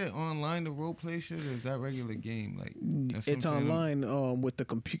that shit online, the role play shit, or is that regular game? Like it's online with the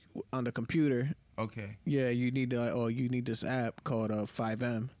on the computer. Okay. Yeah, you need this app called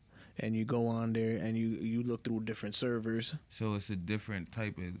 5M. And you go on there and you look through different servers. So it's a different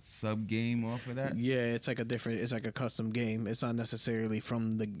type of sub game off of that? Yeah, it's like a custom game. It's not necessarily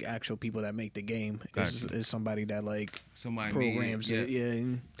from the actual people that make the game. Gotcha. It's somebody that somebody programs it.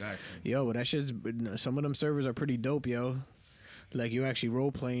 Yeah. Gotcha. Yo, but that shit's, some of them servers are pretty dope, yo. Like you actually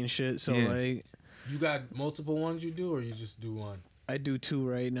role playing shit. So like, you got multiple ones you do, or you just do one? I do 2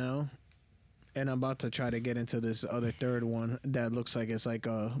 right now. And I'm about to try to get into this other third one that looks like it's like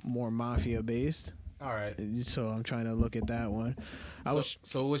more mafia based. All right. So I'm trying to look at that one.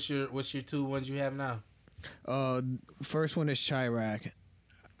 So what's your 2 ones you have now? First one is Chirac.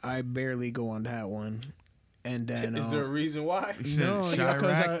 I barely go on that one. And then is there a reason why? No,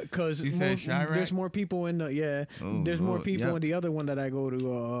 because there's more people in the there's more people in the other one that I go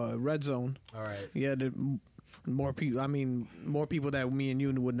to Red Zone. All right. Yeah, more people. I mean, more people that me and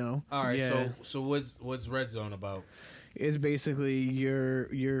you would know. All right. Yeah. So what's Red Zone about? It's basically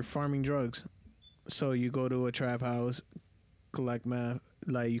you're farming drugs. So you go to a trap house, collect meth,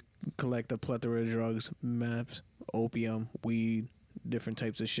 like you collect a plethora of drugs, meth, opium, weed, different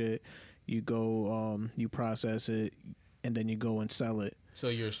types of shit. You go, you process it, and then you go and sell it. So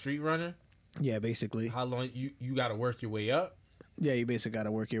you're a street runner? Yeah, basically. How long you got to work your way up? Yeah, you basically got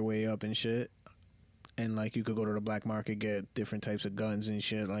to work your way up and shit. And like you could go to the black market, get different types of guns and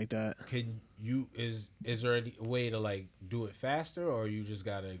shit like that. Is there any way to like do it faster, or you just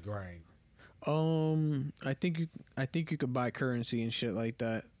gotta grind? I think you could buy currency and shit like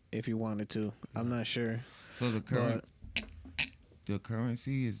that if you wanted to. I'm not sure. So the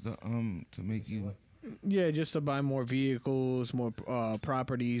currency is the to make you. Yeah, just to buy more vehicles, more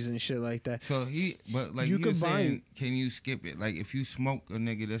properties and shit like that. So you could buy. Can you skip it? Like if you smoke a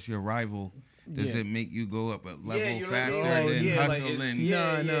nigga that's your rival. Does it make you go up a level faster than hustling?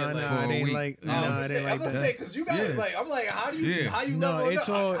 No, it ain't like I'm gonna say because you got like I'm like how you level it's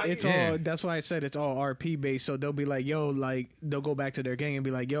up? It's all. That's why I said it's all RP based. So they'll be like, yo, like they'll go back to their gang and be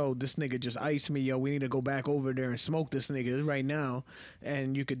like, yo, this nigga just iced me, yo. We need to go back over there and smoke this nigga right now,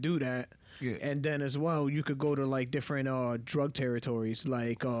 and you could do that. Yeah. And then as well, you could go to like different drug territories,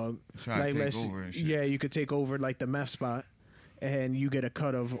 like you could take over like the meth spot. And you get a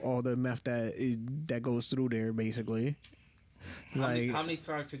cut of all the meth that goes through there, basically. How many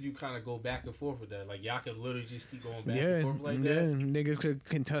times could you kind of go back and forth with that? Like y'all could literally just keep going back and forth like that. Yeah, niggas could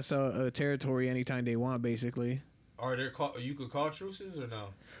contest a territory anytime they want, basically. Are there you could call truces or no?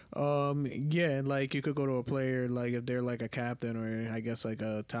 Yeah, like you could go to a player, like if they're like a captain or I guess like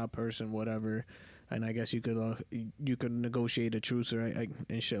a top person, whatever, and I guess you could negotiate a truce or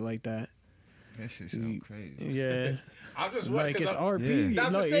and shit like that. That shit sounds crazy. Yeah. I'm just like it's RP. Yeah.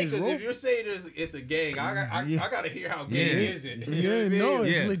 I'm just saying because if you're saying it's a gang, I gotta hear how gang is it.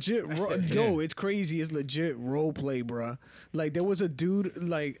 It's legit. Yo, it's crazy. It's legit role play, bro. Like there was a dude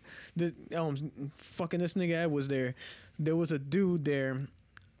like fucking this nigga Ed was there. There was a dude there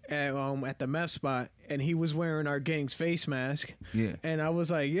at the meth spot, and he was wearing our gang's face mask. Yeah. And I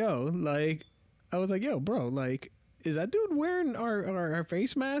was like, yo, bro, like. is that dude wearing our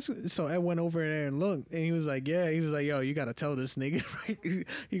face mask? So Ed went over there and looked, and he was like, yeah. He was like, yo, you got to tell this nigga, right?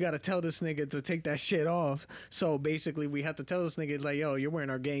 You got to tell this nigga to take that shit off. So basically, we had to tell this nigga, like, yo, you're wearing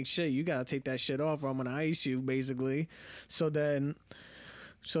our gang shit. You got to take that shit off or I'm going to ice you, basically. So then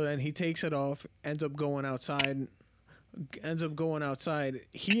he takes it off, ends up going outside.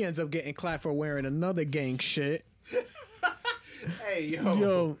 He ends up getting clapped for wearing another gang shit. Hey,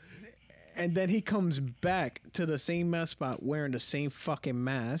 yo. And then he comes back to the same mask spot wearing the same fucking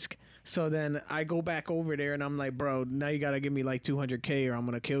mask. So then I go back over there and I'm like, bro, now you got to give me like $200K or I'm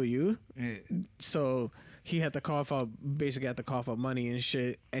going to kill you. Yeah. So he had to cough up money and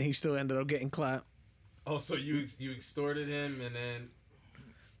shit. And he still ended up getting clapped. Oh, so you extorted him and then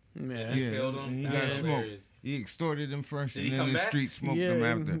Yeah. killed him? He That's got smoked. hilarious. He extorted him first, Did and he then come the back? street smoked him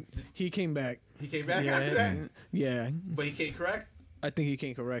after. He came back. He came back after that? Yeah. But he came correct? I think he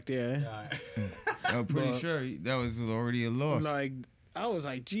came correct, yeah. I'm pretty But- sure that was already a loss. Like, I was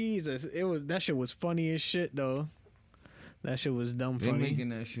like, Jesus. That shit was funny as shit, though. That shit was dumb They funny. making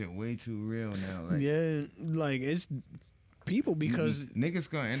that shit way too real now. Like, Yeah, like, it's people because niggas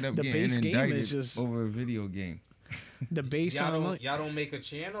gonna end up the getting base game indicted is just- over a video game. the base y'all don't make a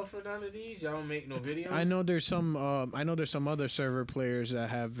channel for none of these? Y'all don't make no videos? I know there's some other server players that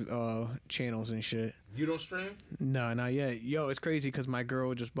have channels and shit. You don't stream? No, not yet. Yo, it's crazy because my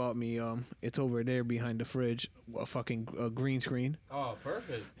girl just bought me. It's over there behind the fridge, a fucking green screen. Oh,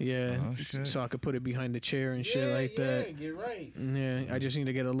 perfect. Yeah, Oh, shit. so I could put it behind the chair and shit like that. Yeah, get right. Yeah, I just need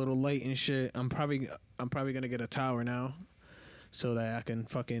to get a little light and shit. I'm probably gonna get a tower now, so that I can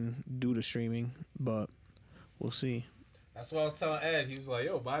fucking do the streaming. But we'll see. That's what I was telling Ed. He was like,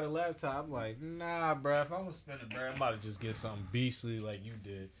 yo, buy the laptop. I'm like, nah, bruh. If I'm going to spend it, bruh, I'm about to just get something beastly like you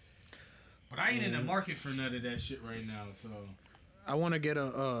did. But I ain't in the market for none of that shit right now, so. I want to get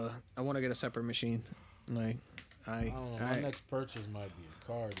a separate machine. Like, I don't know. My next purchase might be a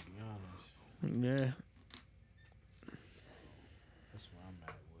car, to be honest. Yeah. That's where I'm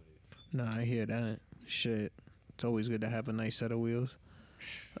at with it. Nah, I hear that. Shit. It's always good to have a nice set of wheels.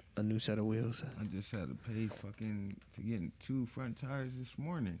 A new set of wheels. I just had to pay fucking to get 2 front tires this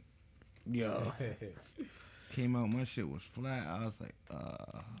morning. Yo. Came out, my shit was flat. I was like,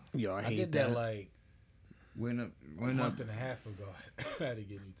 Yo, I I hate did that. that like went up. a month and a half ago. I had to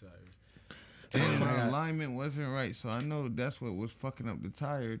get new tires. And my alignment wasn't right, so I know that's what was fucking up the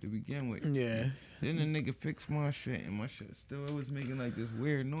tire to begin with. Yeah. Then the nigga fixed my shit, and my shit still it was making like this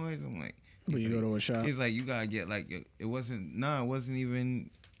weird noise. I'm like, But you go to a shop. he's like, you gotta get like it wasn't even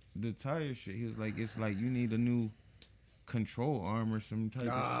the tire shit. He was like, it's like you need a new control arm or some type of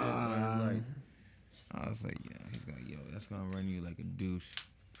shit. I was like, yeah. He's like, yo, that's gonna run you like a douche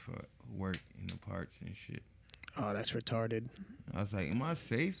for work in the parts and shit. Oh, that's retarded. I was like, am I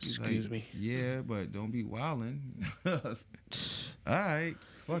safe? He's Excuse like, me. Yeah, but don't be wildin'. All right,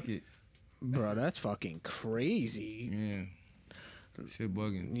 fuck it. Bro, that's fucking crazy. Yeah. Shit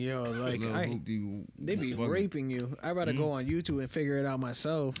bugging. Yo, like, Little they hoopty be bugging. raping you. I'd rather go on YouTube and figure it out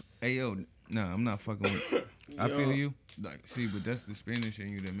myself. Hey, yo, nah, I'm not fucking with I Yo. feel you. Like, see, but that's the Spanish in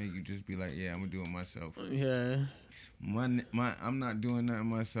you that make you just be like, yeah, I'm gonna do it myself. Yeah. I'm not doing nothing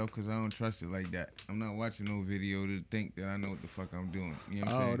myself because I don't trust it like that. I'm not watching no video to think that I know what the fuck I'm doing. You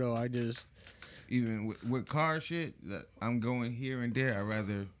know what I'm saying? No, I just... Even with car shit, that I'm going here and there, I'd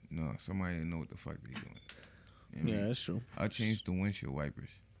rather, no, somebody know what the fuck they doing. You know what I Yeah, mean? that's true. I'll change the windshield wipers.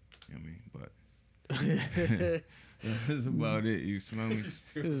 You know what I mean? But that's about it. You smell me?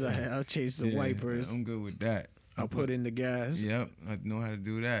 It was like, I'll change the Yeah, wipers. I'm good with that. I'll put in the gas. Yep, I know how to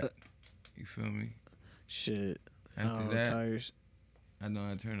do that. You feel me? Shit. After that, Tires. I know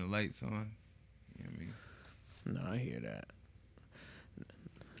how to turn the lights on. You know what I mean? No, I hear that.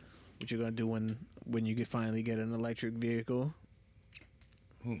 What you gonna do when you finally get an electric vehicle?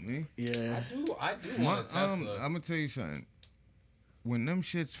 Who, me? Yeah. I do want a Tesla. I'm gonna tell you something. When them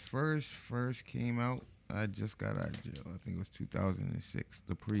shits first came out, I just got out of jail. I think it was 2006.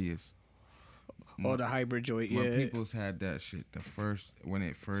 The Prius. Oh, the hybrid joint. My Yeah. peoples had that shit when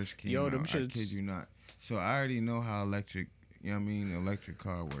it first came Yo, out. them I shits- kid you not. So I already know how electric, you know what I mean, electric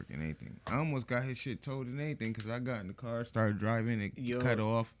car work and anything. I almost got his shit towed and anything because I got in the car, started driving, it Yo. cut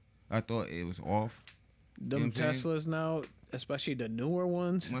off. I thought it was off. Them You know what I'm saying? Teslas now, especially the newer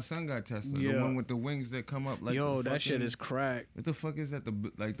ones. My son got Tesla, Yeah. the one with the wings that come up like. Yo, the that shit fucking- is crack. What the fuck is that? The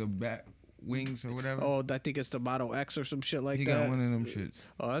back wings or whatever. Oh, I think it's the Model X or some shit like he that. got one of them shits.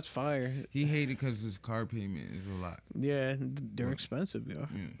 Oh, that's fire. He hated because his car payment is a lot. Yeah, they're expensive, yo.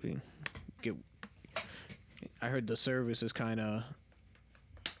 Yeah. I heard the service is kind of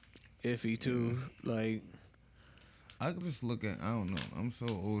iffy too. Like, I just look at, I don't know. I'm so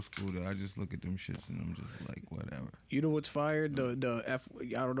old school that I just look at them shits and I'm just like, whatever. You know what's fired? The F. I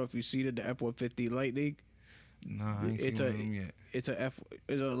don't know if you see it. The F-150 Lightning. Nah, I ain't seen one of them yet. It's a F.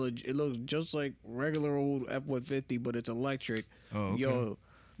 It looks just like regular old F-150, but it's electric. Oh, okay. Yo,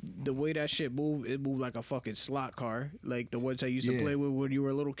 the way that shit move, it moved like a fucking slot car, like the ones I used to play with when you were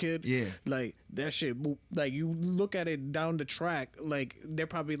a little kid. Yeah. Like that shit move, like you look at it down the track, like they're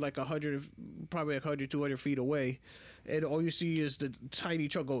probably like 100, 200 feet away, and all you see is the tiny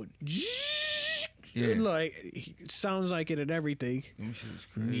truck going. Yeah. Like it sounds like it and everything. Them shit's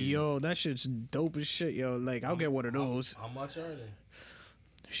crazy. Yo, that shit's dope as shit, yo. Like I'll get one of those. How much are they?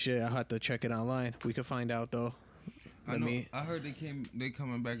 Shit, I'll have to check it online. We can find out though. I heard they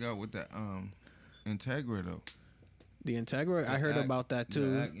coming back out with the Integra though. The Integra? I heard about that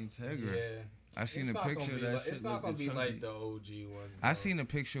too. The Integra. Yeah. I seen a picture of that like, shit. It's not gonna be like chunky. the OG ones. I seen a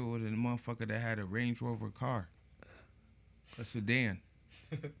picture with a motherfucker that had a Range Rover car. A sedan.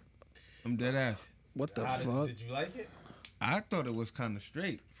 I'm dead ass. What the fuck? Did you like it? I thought it was kind of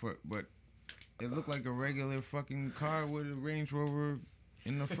straight, but it looked like a regular fucking car with a Range Rover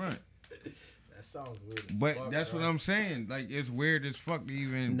in the front. That sounds weird. But that's what I'm saying. Like, it's weird as fuck to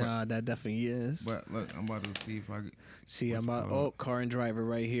even. Nah, that definitely is. But look, I'm about to see if I get. See, I'm out. Car and Driver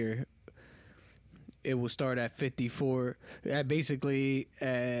right here. It will start at 54. Basically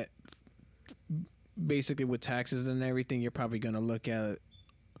with taxes and everything, you're probably gonna look at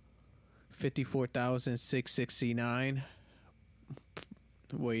 54,669.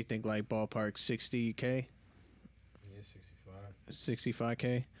 What do you think? Like ballpark 60K? Yeah, 65.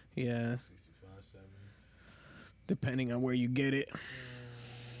 65K? Yeah. 65, 70. Depending on where you get it.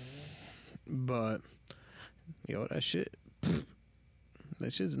 But yo, that shit's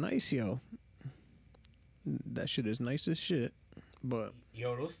nice, yo. That shit is nice as shit. But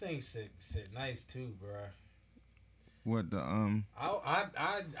yo, those things sit nice too, bro. What the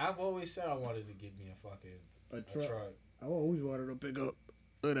I've always said I wanted to get me a truck. I always wanted to pick up.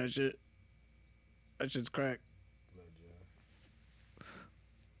 Look at that shit. That shit's crack.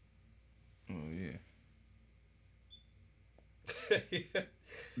 Oh yeah.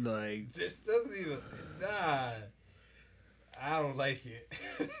 Like This doesn't even. Nah. I don't like it.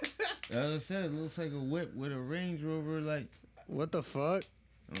 As I said, it looks like a whip with a Range Rover. Like, what the fuck?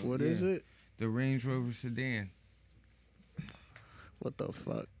 What yeah. is it? The Range Rover sedan. What the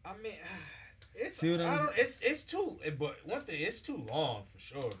fuck? I mean, it's See what I'm- it's too. But one thing, it's too long for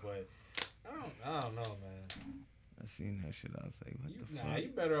sure. But I don't know, man. I seen that shit. I was like, what the Nah, fuck? you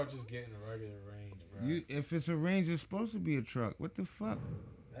better off just getting a regular Range, bro. If it's a Range, it's supposed to be a truck. What the fuck?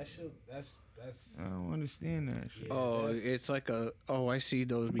 That shit. That's. I don't understand that shit. Yeah. Oh, that's- it's like a. Oh, I see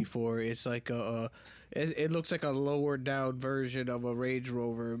those before. It's like a. It looks like a lower down version of a Range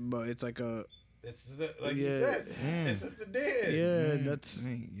Rover, but it's like a. It's the, like Yeah. you said. It's just the dead. Yeah, Man, that's.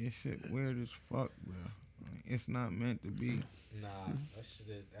 man, your shit weird as fuck, bro. Like, it's not meant to be. Nah,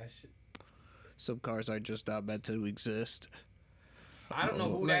 that shit. Some cars are just not meant to exist. I don't know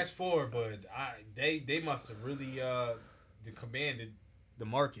who that's for, but they must have really commanded the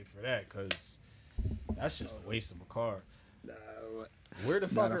market for that, because that's just a waste of a car. Where the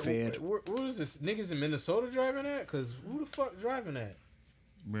fuck Not a fan. where is this niggas in Minnesota driving at? Because who the fuck driving that?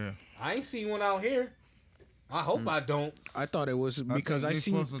 Bruh. I ain't seen one out here. I hope I don't. I thought it was because I they're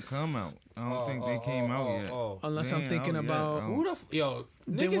see. supposed to come out. I don't think they came out yet. Unless They I'm ain't thinking out yet. about. Oh. Who the yo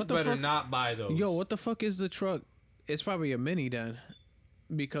Then niggas what the better fuck- not buy those. Yo, what the fuck is the truck? It's probably a Mini then,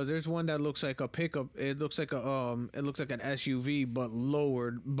 because there's one that looks like a pickup. It looks like a it looks like an SUV but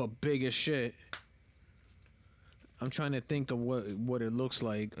lowered but big as shit. I'm trying to think of what it looks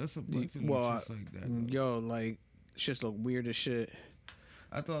like. That's a bunch of Well, shit like that. though. Yo, like shit look weird as shit.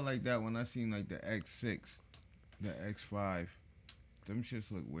 I thought like that when I seen like the X6, the X5. Them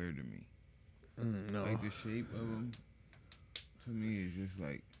shits look weird to me. No, Like the shape of them, to me, is just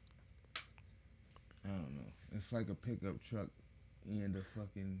like, I don't know. It's like a pickup truck and a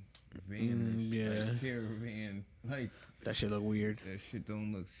fucking van. Yeah. Like caravan. Like, that shit look weird. that shit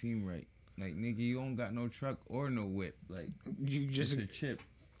don't seem right. Like, nigga, you don't got no truck or no whip. Like, You just it's a chip.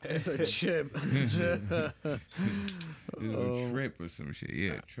 it's a chip. It's a trip or some shit.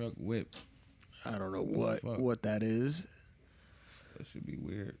 Yeah, truck whip. I don't know Fuck. what that is. That should be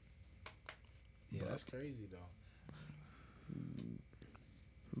weird. Yeah, that's crazy though.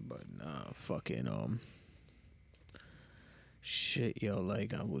 But nah, fucking shit, yo,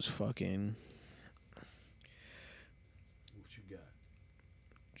 like I was fucking What you got?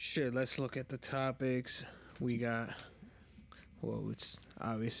 shit. Let's look at the topics we got. Well, it's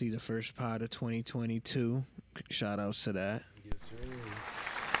obviously the first pod of 2022. Shout outs to that. Yes, sir.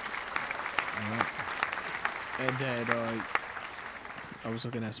 And then I was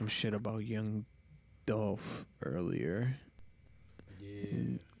looking at some shit about Young Dolph earlier.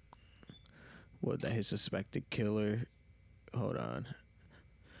 Yeah. What, that his suspected killer... Hold on.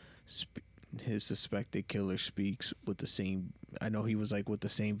 His suspected killer speaks with the same... I know he was like with the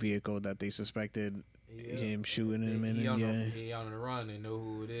same vehicle that they suspected him shooting him in. He on the run. They know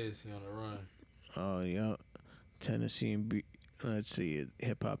who it is. He on the run. Oh, yeah. Tennessee and... Let's see.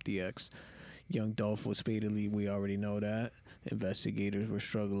 Hip Hop DX. Young Dolph was fatally... We already know that. Investigators were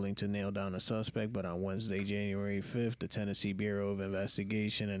struggling to nail down a suspect, but on Wednesday, January 5th, the Tennessee Bureau of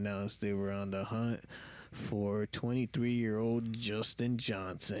Investigation announced they were on the hunt for 23-year-old Justin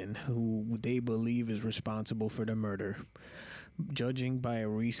Johnson, who they believe is responsible for the murder. Judging by a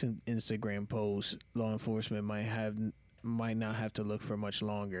recent Instagram post, law enforcement might not have to look for much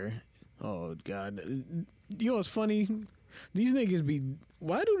longer. Oh God, you know what's funny? These niggas be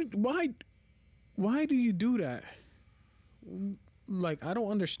why do you do that? Like, I don't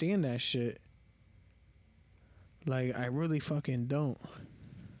understand that shit. Like, I really fucking don't.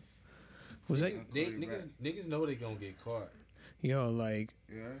 Niggas know they gonna get caught. Yo, like,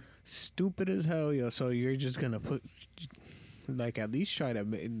 stupid as hell, yo. So you're just gonna put, like, at least try to,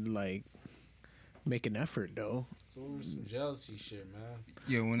 like, make an effort, though. It's over some jealousy shit, man.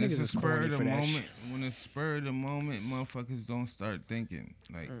 Yeah, when it's a spur of the moment, when it's spur of the moment, motherfuckers don't start thinking.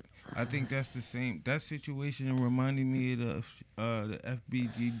 Like, I think that's the same. That situation reminded me of the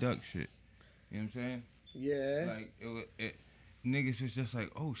FBG Duck shit. You know what I'm saying? Yeah. Like, niggas was just like,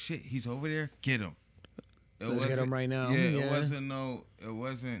 oh shit, he's over there, get him. Let's get him right now. Yeah, it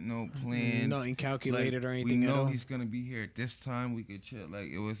wasn't no plan. Nothing calculated, like, or anything. We know he's gonna be here at this time. We could chill.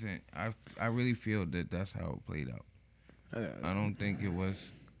 Like, it wasn't. I really feel that's how it played out. I don't think it was.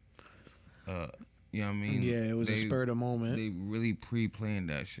 You know what I mean? Yeah, it was a spur of the moment. They really pre-planned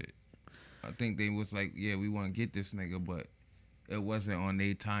that shit. I think they was like, yeah, we want to get this nigga, but it wasn't on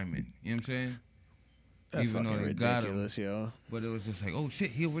their timing. You know what I'm saying? That's even fucking though they ridiculous, got him, yo. But it was just like, oh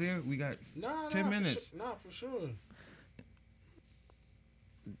shit, he over there. We got 10 minutes. For sure.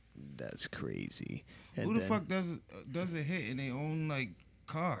 That's crazy. Who the fuck does a hit in their own like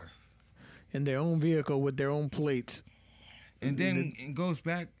car? In their own vehicle with their own plates. And then it goes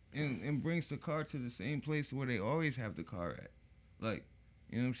back and brings the car to the same place where they always have the car at. Like,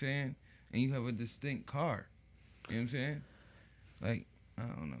 you know what I'm saying? And you have a distinct car. You know what I'm saying? Like, I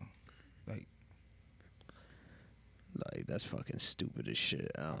don't know. Like, that's fucking stupid as shit.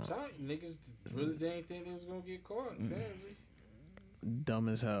 I'm telling you, niggas really didn't think they was gonna get caught, apparently. Dumb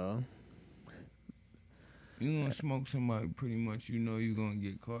as hell. You gonna smoke somebody, pretty much, you know you're gonna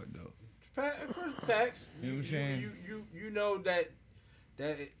get caught, though. Facts. You know what I'm saying? You know that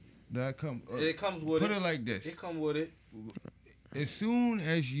it comes with it. Put it like this. It come with it. As soon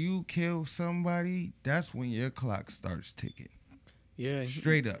as you kill somebody, that's when your clock starts ticking. Yeah.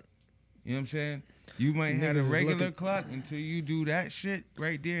 Straight up. You know what I'm saying? You might have a regular clock until you do that shit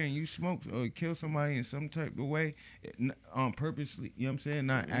right there and you smoke or kill somebody in some type of way on purposely. You know what I'm saying?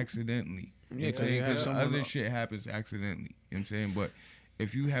 Not accidentally. Yeah, because other shit happens accidentally. You know what I'm saying? But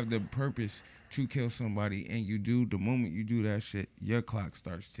if you have the purpose to kill somebody and you do, the moment you do that shit, your clock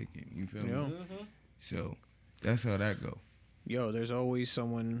starts ticking. You feel me? Mm-hmm. So that's how that go. Yo, there's always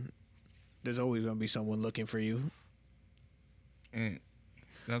going to be someone looking for you. And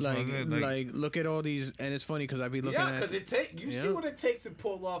that's like look at all these, and it's funny because I be looking at. Yeah, because see what it takes to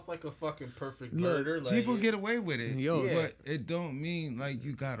pull off like a fucking perfect murder. Like, people get away with it, but it don't mean like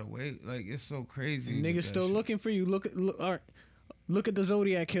you got away. Like, it's so crazy. Niggas still looking for you. Look at the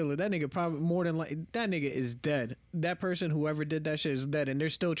Zodiac killer. That nigga probably more than like that nigga is dead. That person, whoever did that shit, is dead, and they're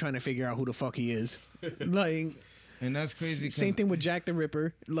still trying to figure out who the fuck he is. Like, and that's crazy. Same thing with Jack the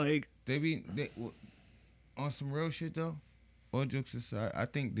Ripper. Like, they on some real shit though. All jokes aside, I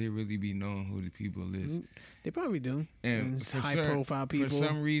think they really be knowing who the people is. They probably do. And high-profile people. For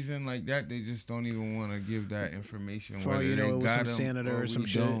some reason like that, they just don't even want to give that information. For all you know, it was some senator or some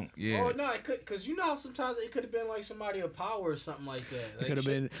shit. Yeah. Oh no, it could, because you know how sometimes it could have been like somebody of power or something like that. Like,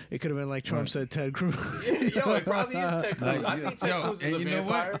 it could have been like Trump said Ted Cruz. Yo, it probably is Ted Cruz. I think Ted Cruz is a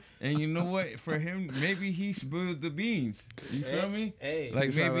vampire. And you know what? For him, maybe he spilled the beans. You feel me? Hey,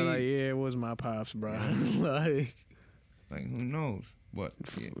 like maybe yeah, it was my pops, bro. Like, who knows? But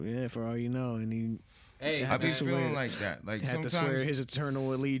yeah, for all you know, and he. Hey, I be feeling like that. Like, had to swear his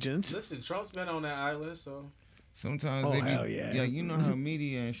eternal allegiance. Listen, Trump's been on that island, so. Sometimes they be, you know how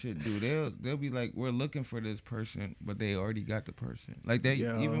media and shit do. They'll be like, we're looking for this person, but they already got the person. Like that,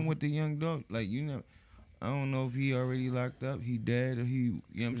 even with the young dog. Like, you know, I don't know if he already locked up, he dead, or he.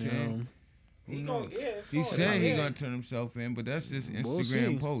 You know what I'm saying? He said he gonna turn himself in, but that's just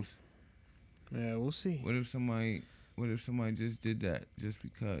Instagram post. Yeah, we'll see. What if somebody just did that just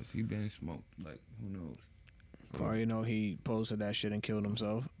because he been smoked? Like, who knows? Or he posted that shit and killed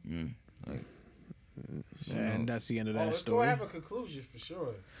himself. Yeah. Like, and that's the end of that it's story. gonna have a conclusion for sure.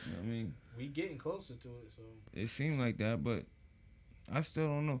 You know what I mean? We getting closer to it, so It seemed like that, but I still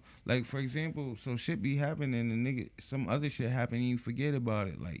don't know. Like, for example, so shit be happening and some other shit happen and you forget about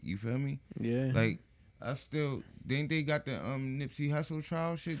it. Like, you feel me? Yeah. Like, then they got the Nipsey Hussle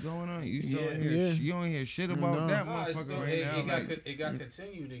trial shit going on. You still you don't hear shit about that motherfucker right now. It got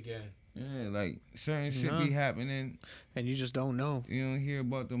continued again. Yeah, like certain shit be happening. And you just don't know. You don't hear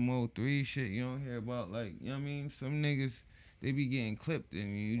about the Mo 3 shit. You don't hear about, like, you know what I mean? Some niggas, they be getting clipped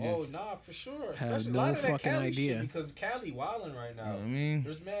and you just... Oh, nah, for sure. Have Especially no a lot of that fucking Cali idea. shit because Cali wilding right now. You know what I mean?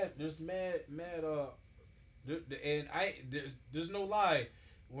 There's no lie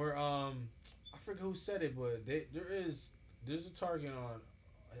where, I forget who said it, but there's a target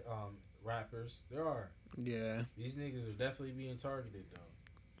on rappers. There are. Yeah. These niggas are definitely being targeted, though.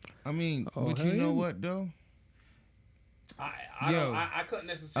 I mean, but you know what, though? I couldn't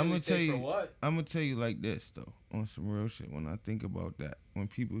necessarily say for what. I'm going to tell you like this, though, on some real shit. When I think about that, when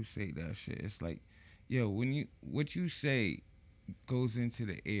people say that shit, it's like, yo, what you say goes into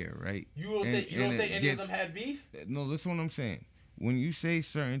the air, right? You don't think any of them had beef? No, listen what I'm saying. When you say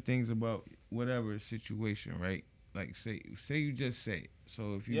certain things about whatever situation, right? Like, say you just say it.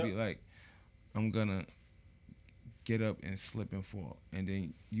 So if you be like, I'm going to get up and slip and fall, and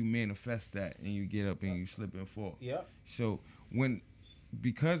then you manifest that and you get up and you slip and fall. Yep. So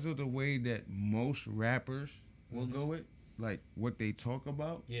because of the way that most rappers will go it, like what they talk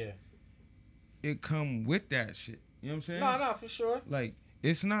about, it come with that shit. You know what I'm saying? No, for sure. Like,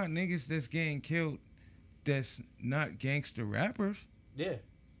 it's not niggas that's getting killed that's not gangster rappers. Yeah.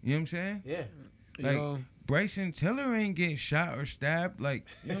 You know what I'm saying? Yeah. Like, Bryson Tiller ain't getting shot or stabbed. Like,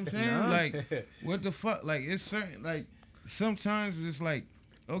 you know what I'm saying? Like, what the fuck? Like, it's certain, like, sometimes it's like,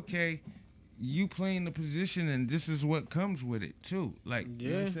 okay, you playing the position and this is what comes with it, too. Like,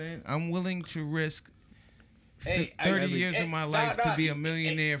 you know what I'm saying? I'm willing to risk 30 years of my life to be a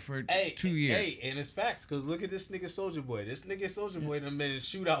millionaire for 2 years. Hey, and it's facts, because look at this nigga Soulja Boy. This nigga Soulja Boy done been in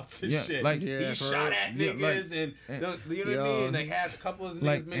shootouts and shit. Like, he shot at niggas and you know what I mean? They had a couple of niggas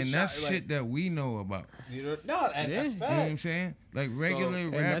like, been and shot. that's shit that we know about. You know, that's facts. You know what I'm saying? Like, regular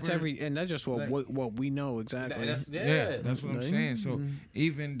rappers. And that's just what we know exactly. That's what I'm saying. So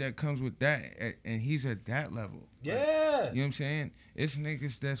even that comes with that, and he's at that level. Yeah. Like, you know what I'm saying? It's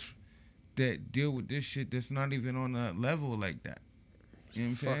niggas that deal with this shit that's not even on a level like that. You know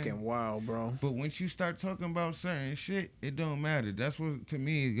what I'm saying? Fucking wild, bro. But once you start talking about certain shit, it don't matter. That's what, to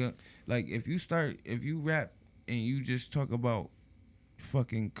me, like, if you rap and you just talk about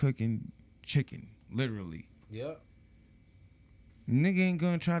fucking cooking chicken, literally. Yep. Nigga ain't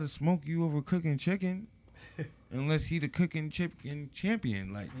gonna try to smoke you over cooking chicken. Unless he the cooking chicken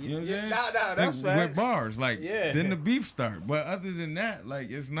champion, like, you know what I'm saying? Nah, that's facts. With bars, like, then the beef start. But other than that, like,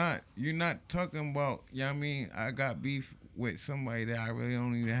 you're not talking about, you know what I mean, I got beef with somebody that I really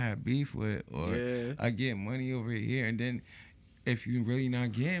don't even have beef with, or I get money over here, and then if you really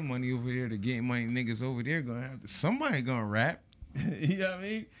not getting money over there, to getting money niggas over there somebody gonna rap, you know what I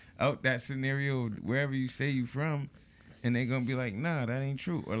mean? Out that scenario, wherever you say you from, and they gonna be like, nah, that ain't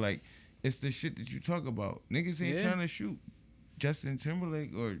true, or like, it's the shit that you talk about. Niggas ain't trying to shoot Justin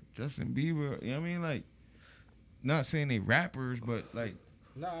Timberlake or Justin Bieber. You know what I mean? Like, not saying they rappers, but like,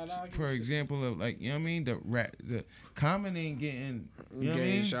 for example of, like, you know what I mean? The Common ain't getting, you know what I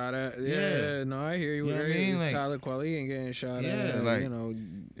mean? Shot at. Yeah, no, I hear you. You know what I mean? Like, Tyler Quali ain't getting shot at. Like, you know,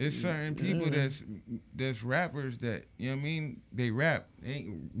 it's certain people that's rappers that, you know what I mean? They rap.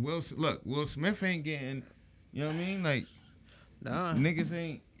 Will Smith ain't getting, you know what I mean? Like, niggas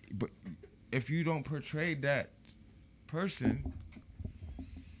ain't. But if you don't portray that person,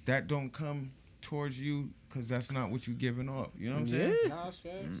 that don't come towards you, because that's not what you giving off. You know what I'm saying? Nah, that's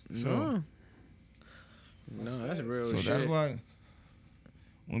fair. That's real shit. So that's why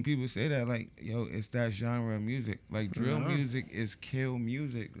when people say that, like, yo, it's that genre of music. Like, drill music is kill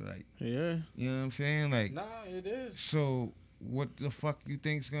music. Like, you know what I'm saying? Like, nah, it is. So what the fuck you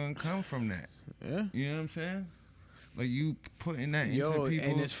think's gonna come from that? Yeah. You know what I'm saying? Like, you putting that into people.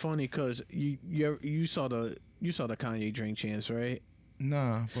 And it's funny because you saw the Kanye Drink Champs, right?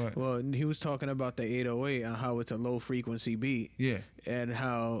 Nah, but well, he was talking about the 808 and how it's a low frequency beat. Yeah. And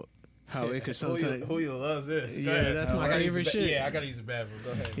how it could sometimes. Julio loves this. Yeah, that's my favorite shit. Yeah, I gotta use a bathroom.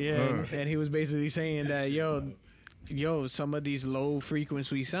 Go ahead. Yeah, and he was basically saying that, yo, some of these low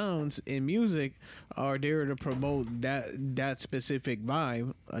frequency sounds in music are there to promote that specific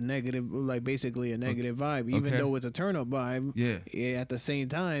vibe, a negative, like basically a negative vibe, even though it's a turn up vibe. Yeah. At the same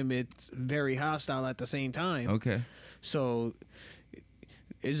time, it's very hostile at the same time. Okay. So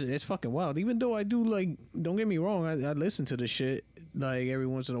it's fucking wild. Even though I do like, don't get me wrong, I listen to the shit like every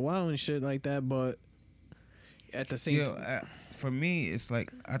once in a while and shit like that, but at the same time. For me, it's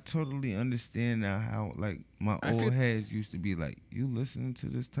like I totally understand now how like my old heads used to be like, you listening to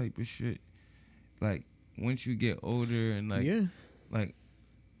this type of shit. Like once you get older and like, like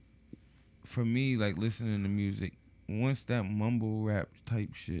for me, like listening to music, once that mumble rap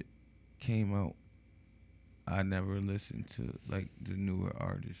type shit came out, I never listened to like the newer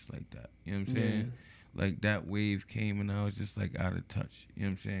artists like that. You know what I'm saying? Like that wave came and I was just like out of touch. You know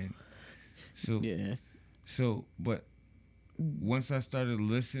what I'm saying? So but once I started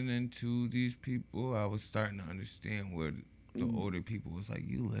listening to these people, I was starting to understand where the older people was like,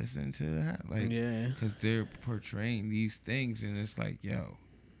 you listen to that? Like, because they're portraying these things, and it's like, yo,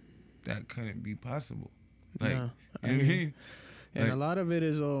 that couldn't be possible. Like, you know what I mean? And like, a lot of it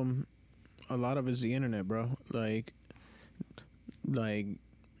is the internet, bro. Like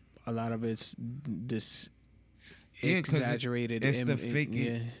a lot of it's this exaggerated. It's the fake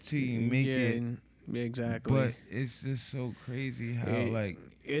it till you make it. Exactly. But it's just so crazy how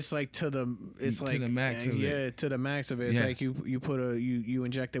it's like to the max of it. To the max of it. It's like you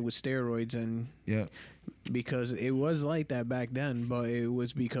inject it with steroids and because it was like that back then, but it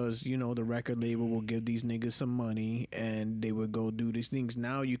was because, you know, the record label will give these niggas some money and they would go do these things.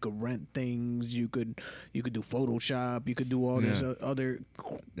 Now you could rent things, you could do Photoshop, you could do all this other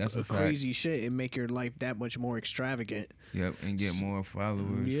crazy shit and make your life that much more extravagant. Yep, and get more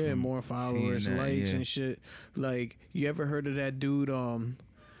followers. Yeah, more followers, likes and shit. Like, you ever heard of that dude?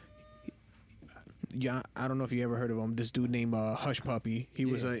 Yeah, I don't know if you ever heard of him. This dude named Hush Puppy. He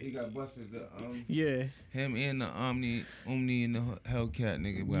got busted. Him and the Omni and the Hellcat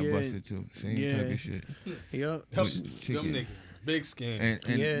nigga got busted too. Same type of shit. Yep. Them niggas, big scam.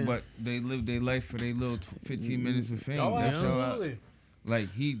 And but they live their life for their little 15 minutes of fame. Oh, absolutely.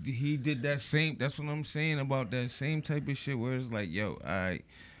 Like he did that same. That's what I'm saying about that same type of shit. Where it's like, yo,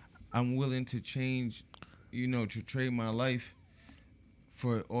 I'm willing to change, you know, to trade my life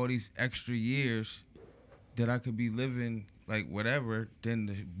for all these extra years that I could be living like whatever, than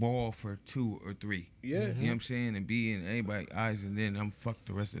the ball for 2 or 3. Yeah. You know what I'm saying? And be in anybody's eyes, and then I'm fucked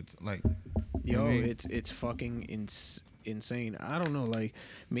the rest of the like. Yo, you know what I mean? It's fucking insane. I don't know, like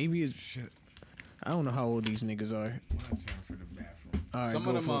maybe it's shit. I don't know how old these niggas are. For the bathroom. All right, some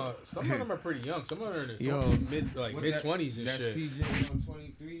of them are pretty young. Some of them are mid 20s and that shit. CJ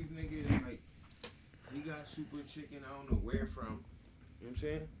 123's nigga, like he got super chicken. I don't know where from. You know what I'm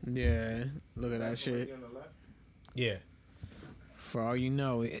saying? Yeah, look at that shit. Yeah. For all you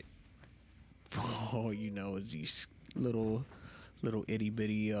know, is these little itty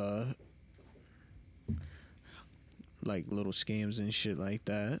bitty like little scams and shit like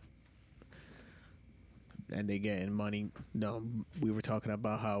that, and they getting money. No, we were talking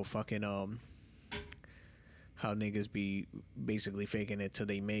about how fucking how niggas be basically faking it till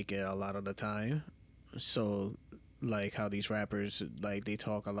they make it a lot of the time. So like how these rappers, like they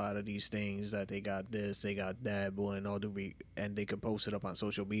talk a lot of these things that they got this, they got that, boy, and all and they could post it up on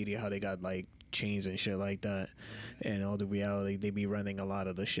social media how they got like chains and shit like that, and all the reality they be running a lot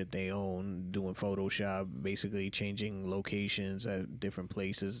of the shit they own, doing Photoshop, basically changing locations at different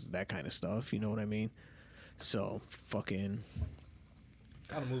places, that kind of stuff. You know what I mean? So fucking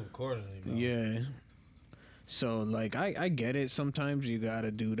gotta move accordingly, bro. Yeah. So like I get it. Sometimes you gotta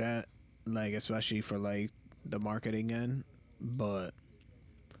do that, like especially for like the marketing end, but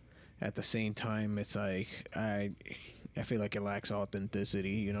at the same time it's like I feel like it lacks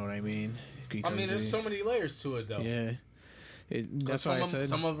authenticity, you know what I mean? Because there's so many layers to it though. Yeah. That's why I said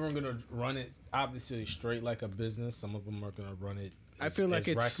some of them are gonna run it obviously straight like a business. Some of them are gonna run it I feel like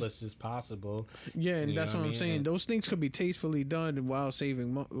as reckless as possible. Yeah, and that's what I'm saying. Those things could be tastefully done while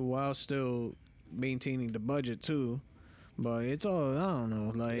still maintaining the budget too. But it's all, I don't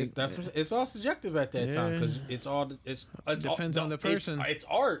know, like it's all subjective at that time, because it depends on the person. It's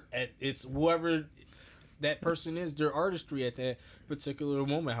art. It's whoever that person is, their artistry at that particular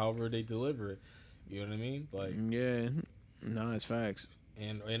moment, however they deliver it. You know what I mean? Like, yeah, no, it's facts.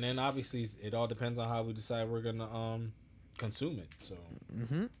 And then obviously it all depends on how we decide we're gonna consume it. So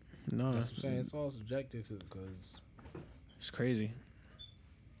no, that's what I'm saying. It's all subjective because it's crazy.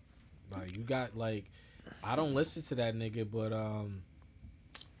 Like you got like. I don't listen to that nigga, but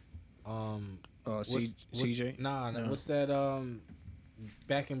CJ? Nah, no. What's that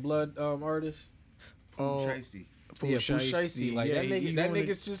Back in Blood artist? Oh, Pooh Shiesty. Like that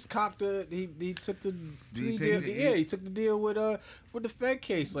nigga's just copped the he took the plea deal. He took the deal with the Fed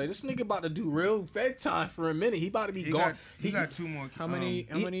case. Like this nigga about to do real Fed time for a minute. He about to be gone. He got 2 more. How many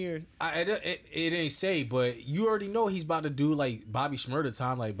years? It ain't say, but you already know he's about to do like Bobby Shmurda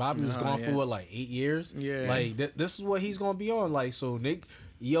time. Like Bobby was gone for what, like 8 years. Yeah. Like this is what he's gonna be on. Like so, Nick.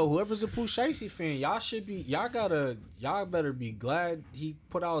 Yo, whoever's a Pooh Shiesty fan, y'all better be glad he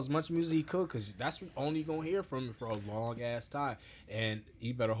put out as much music he could, cause that's all you gonna hear from him for a long ass time. And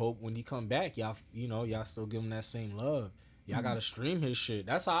you better hope when he come back, y'all still give him that same love. Y'all gotta stream his shit.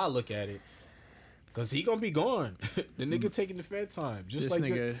 That's how I look at it. Cause he gonna be gone. The nigga taking the Fed time. Just like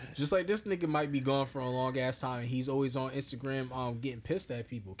this nigga might be gone for a long ass time. And he's always on Instagram getting pissed at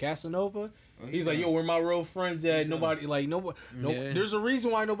people. Casanova, he's like, yo, where my real friends at? Nobody there's a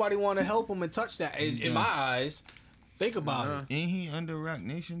reason why nobody wanna help him and touch that. In my eyes, think about it. Ain't he under Rock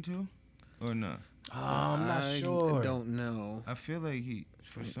Nation too? Or no? I'm not sure. I don't know. I feel like he's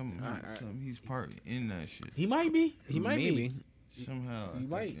part in that shit. He might be. He might be. Somehow. He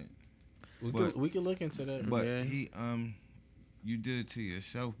might. We could look into that. But you did it to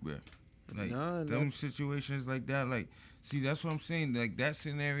yourself, bro. Like them situations like that, like, see, that's what I'm saying. Like that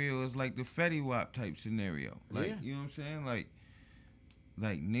scenario is like the Fetty Wap type scenario. Like, you know what I'm saying?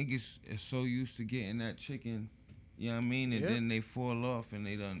 Like niggas are so used to getting that chicken, you know what I mean? And then they fall off and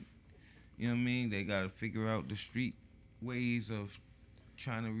they done, you know what I mean? They gotta figure out the street ways of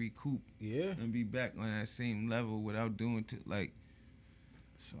trying to recoup and be back on that same level without doing like.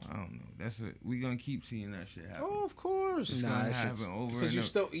 So I don't know. We gonna keep seeing that shit happen. Oh, of course. It's gonna happen over because you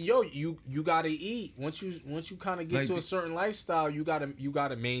still you gotta eat. Once you kind of get to a certain lifestyle, you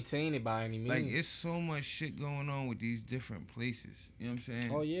gotta maintain it by any means. Like it's so much shit going on with these different places. You know what I'm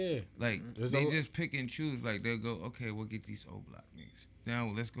saying? Oh yeah. Like they just pick and choose. Like they'll go, okay, we'll get these O Block niggas.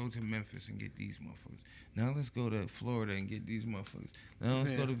 Now let's go to Memphis and get these motherfuckers. Now let's go to Florida and get these motherfuckers. Now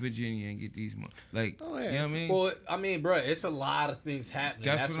let's go to Virginia and get these motherfuckers. Like, you know what I mean? Well, I mean, bro, it's a lot of things happening.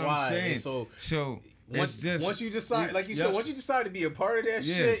 That's what why. I'm saying. So once you decide, like you said, once you decide to be a part of that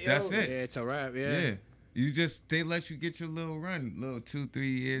shit, that's it. Yeah, it's a wrap. Yeah. They let you get your little run, little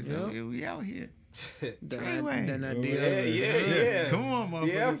 2-3 years. Yep. We out here. Then I deal. Yeah. Come on,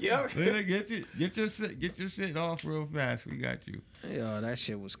 motherfucker. Yeah. Get your shit off real fast. We got you. Yo, that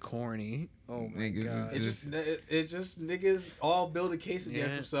shit was corny. Oh my god. It's just niggas all build a case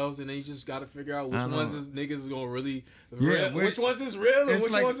against themselves, and then you just got to figure out which ones is niggas gonna really, which ones is real, and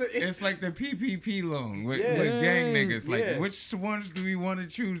which ones. It's like the PPP loan with gang niggas. Like, which ones do we want to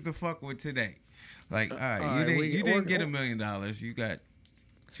choose to fuck with today? Like, all right, you didn't get $1 million. You got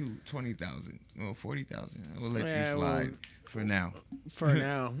 20,000 or 40,000. We'll let you slide for now. For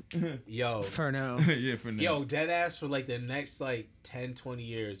now. Yo. For now. Yeah, for now. Yo, dead ass for like the next like 10, 20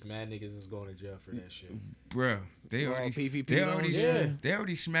 years, mad niggas is going to jail for that shit. Bro, they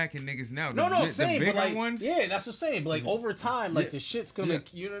already smacking niggas now. Same, but like, ones, yeah, that's what I'm saying. But like over time, like the shit's gonna,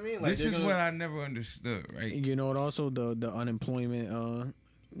 you know what I mean? Like this is what I never understood, right? You know what? Also, the unemployment.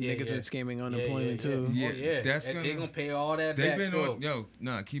 Niggas been scamming unemployment too. Yeah. They're gonna pay all that back too.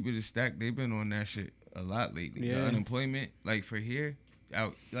 Keep it a stack. They've been on that shit a lot lately. Yeah. The unemployment, like for here,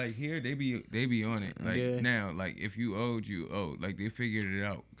 out like here, they be on it. Like now, like if you owed, you owed. Like they figured it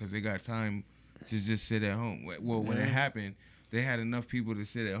out because they got time to just sit at home. Well, when it happened, they had enough people to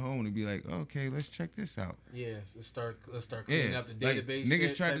sit at home to be like, okay, let's check this out. Yeah, let's start cleaning up the database. Like,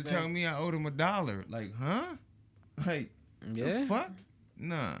 niggas tried to tell me I owed them $1. Like, huh? Like, the fuck?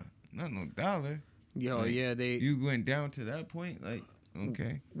 Nah, not no $1. Yo, like, you went down to that point, like,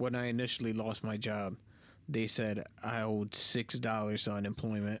 okay. When I initially lost my job, they said I owed $6 to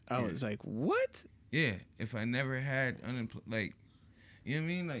unemployment. I was like, what? Yeah, if I never had unemployment, like, you know what I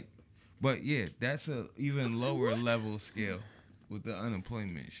mean, like, but yeah, that's a even lower level scale with the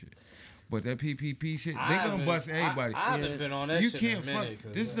unemployment shit. But that PPP shit, they gonna bust everybody. I haven't been on that shit in a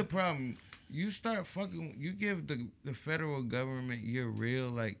minute. This is the problem. You start fucking. You give the federal government your real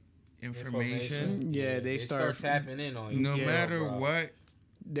like information. Yeah, they start tapping in on you. No matter what,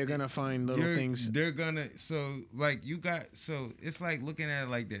 they're gonna find little things. They're gonna so it's like looking at it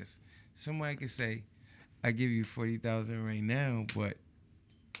like this. Somebody could say, "I give you 40,000 right now, but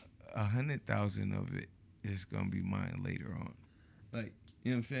 100,000 of it is gonna be mine later on." Like,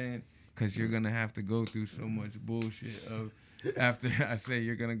 you know what I'm saying? Because you're gonna have to go through so much bullshit of. After I say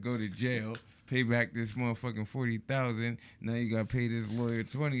you're gonna go to jail, pay back this motherfucking 40,000. Now you gotta pay this lawyer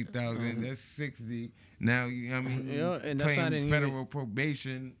 20,000. That's 60. Now and that's not in federal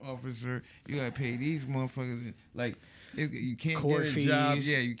probation officer. You gotta pay these motherfuckers. Like you can't court get a fees, job.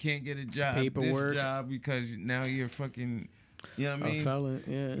 Yeah, you can't get a job. Paperwork. This job because now you're fucking. You know what I mean? A felon.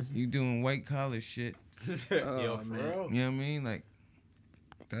 Yeah. You doing white collar shit. Yo, for man. real. You know what I mean? Like,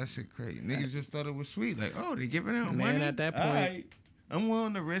 that shit crazy. Niggas just thought it was sweet. Like, oh, they giving out Man, money? at that point- All right. I'm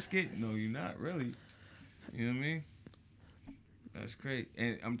willing to risk it. No, you're not really. You know what I mean? That's crazy.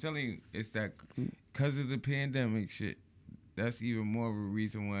 And I'm telling you, it's that because of the pandemic shit, that's even more of a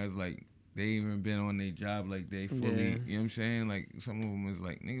reason why it's like they even been on their job like they fully, Yeah. you know what I'm saying? Like some of them is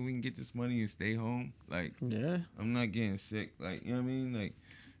like, nigga, we can get this money and stay home. Like, Yeah. I'm not getting sick. Like, you know what I mean? Like,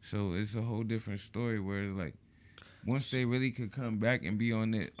 so it's a whole different story where it's like, once they really could come back and be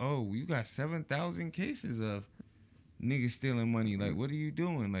on it, oh, you got 7,000 cases of niggas stealing money. Like, what are you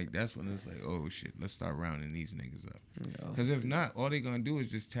doing? Like, that's when it's like, oh, shit, let's start rounding these niggas up. Because if not, all they going to do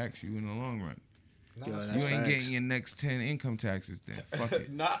is just tax you in the long run. Yo, You that's ain't facts. getting your next 10 income taxes then. Fuck it.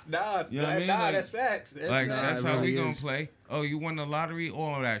 You know what I mean? Like- That's facts. Like, that's how we really gonna is. play. Oh, you won the lottery?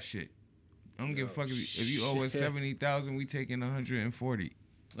 All that shit. I don't give a fuck if you owe us 70,000, we taking 140.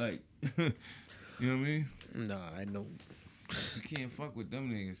 Like, you know what I mean? Nah, I know. You can't fuck with them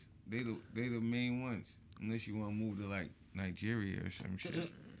niggas. They the main ones. Unless you want to move to like Nigeria or some shit,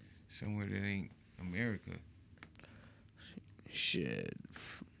 somewhere that ain't America. Shit.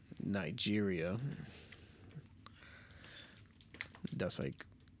 Nigeria. That's like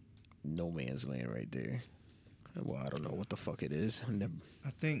no man's land right there. Well, I don't know what the fuck it is. I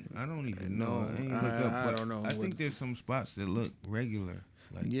don't even know. No, I ain't looked up, I but don't know I what- think there's some spots that look regular.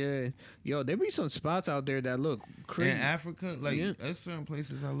 Like Yeah. Yo, there be some spots out there that look crazy. in Africa, like Yeah. there's certain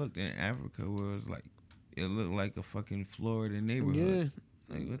places I looked in Africa where it's like it looked like a fucking Florida neighborhood.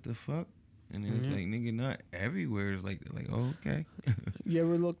 Yeah. Like what the fuck? And it's like nigga, not everywhere is like oh, okay. You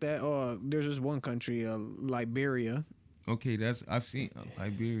ever looked at, there's this one country, Liberia. Okay, that's I've seen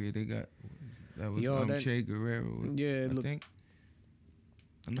Liberia. They got that was Yo, that- Che Guerrero. Yeah, I look, think.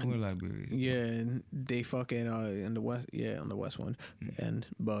 I know where Liberia is. yeah, and they fucking in the west, on the west one,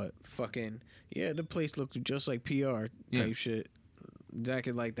 but fucking the place looked just like PR type Yeah. shit,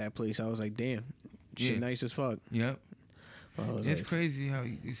 exactly like that place. I was like, damn, shit, Yeah. nice as fuck. Yep. I was It's like, crazy how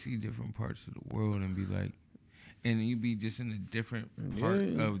you can see different parts of the world and be like, and you be just in a different part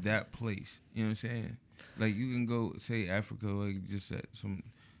Yeah. of that place. You know what I'm saying? Like you can go say Africa, like just that some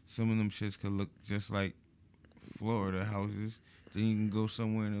of them shits could look just like Florida houses. Then you can go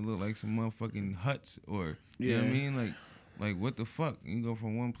somewhere and it look like some motherfucking huts or you know what I Yeah. mean? Like what the fuck? You can go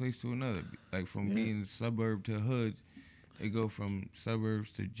from one place to another. Like from being suburb to hoods, they go from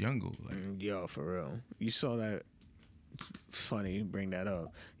suburbs to jungle. Like yo, for real. You saw that? Funny you bring that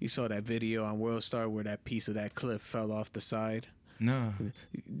up. You saw that video on World Star where that piece of that cliff fell off the side. nah.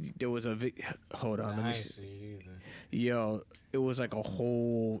 There was a hold on, let I me ain't see. see it either. Yo, it was like a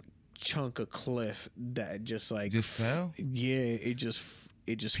whole chunk of cliff that just like Just fell? Yeah, it just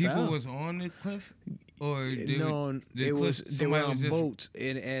People fell. was on the cliff, or No, the it cliff- was they were somebody on was just- boats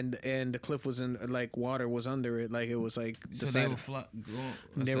and the cliff was in like water was under it, like it was like the So side. they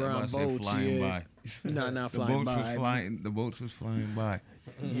were They were on boats, flying yeah. by. No, not The flying boats by. was flying. The boats was flying by.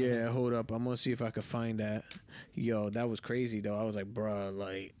 Yeah, hold up. I'm gonna see if I could find that. Yo, that was crazy though. I was like, bruh,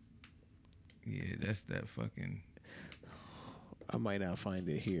 like Yeah, that's that fucking. I might not find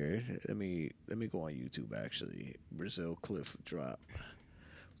it here. Let me go on YouTube actually. Brazil cliff drop.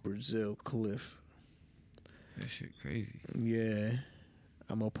 Brazil cliff. That shit crazy. Yeah.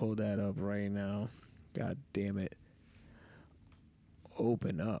 I'm gonna pull that up right now. God damn it.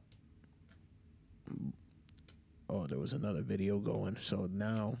 Open up. Oh, there was another video going. So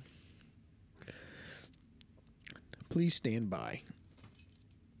now please stand by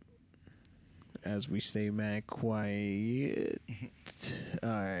as we stay mad quiet. All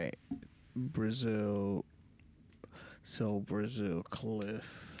right. Brazil. So Brazil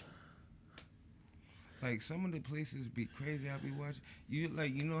cliff. Like some of the places be crazy. I be watching. You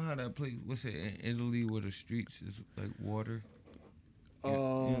know how that place? What's it in Italy where the streets is like water? You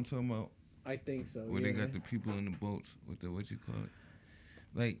know what I'm talking about? I think so. Where they got the people in the boats with the what you call it?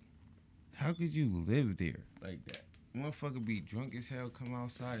 Like, how could you live there like that? Motherfucker be drunk as hell, come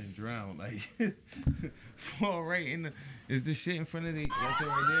outside and drown, like fall right in the. Is the shit in front of the? That's it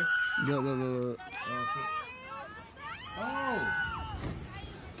right there. Yo, look. Oh,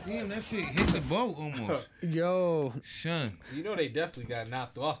 damn! That shit hit the boat almost. Yo, Son, You know they definitely got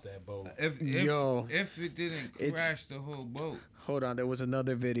knocked off that boat. if it didn't crash the whole boat. hold on. There was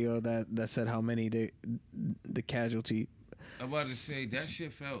another video that said how many the casualty. I'm about to say that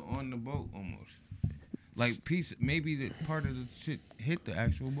shit fell on the boat almost. Like maybe the part of the shit hit the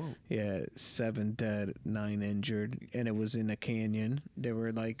actual boat. Yeah, 7 dead, 9 injured, and it was in a canyon. They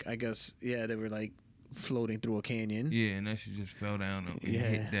were like, I guess, they were like floating through a canyon. Yeah, and that shit just fell down and Yeah.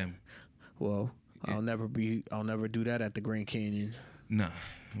 hit them. Well, I'll never do that at the Grand Canyon. Nah,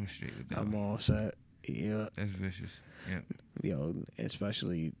 I'm straight with that. I'm one. all set. Yeah. That's vicious. Yeah. Yo,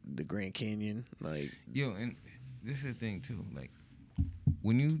 especially the Grand Canyon. Like, yo, and this is the thing too. Like,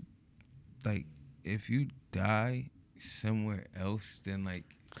 when you, like, if you die somewhere else, then like,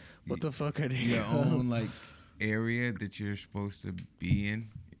 what the fuck are they? Your own like area that you're supposed to be in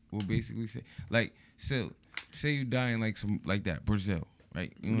will basically say, like, so say you die in like some like that Brazil,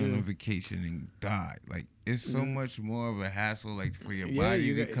 right? You went on vacation and died. Like, it's so much more of a hassle, like, for your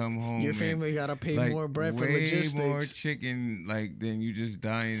body to come home. Your family gotta pay like, more bread for way logistics. more chicken, like, than you just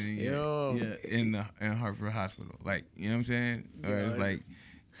dying in Hartford Hospital. Like, you know what I'm saying? Or it's like,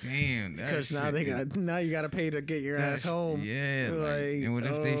 damn, because now you gotta pay to get your ass home. Yeah, like, and what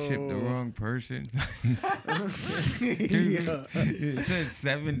if they ship the wrong person? It said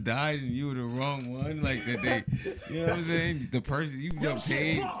 7 died and you were the wrong one. Like, that they, you know what I'm saying? The person you done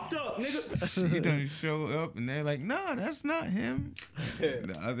paid, you done show up and they're like, nah, that's not him.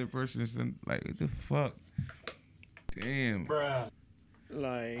 The other person is like, what the fuck? Damn, bruh.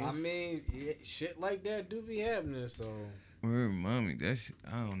 Like, I mean, shit like that do be happening. So. where mommy? That's,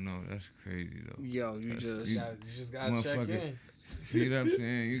 I don't know. That's crazy though. Yo, you just gotta check in. See what I'm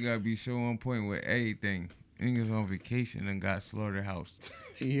saying? You gotta be so on point with everything. Niggas on vacation and got slaughterhouse.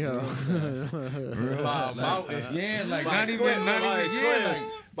 Yo, mountain. Yeah, like by not cliff, even, not by even, cliff, yeah,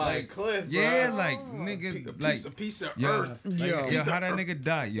 by a cliff. yeah, bro. like nigga, a piece of earth. Like, yo, how that nigga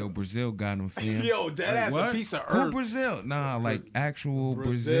died? Yo, Brazil got him, fam. Yo, that ass a piece of Who earth. Brazil? Nah, like actual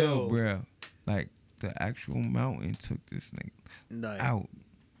Brazil, bro. Like the actual mountain took this nigga out.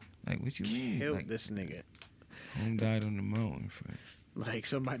 Like, what you mean? Killed Like, this nigga. home died on the mountain, friend. Like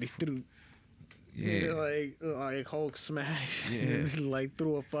somebody threw. Yeah. Like Hulk smash. Yeah. Like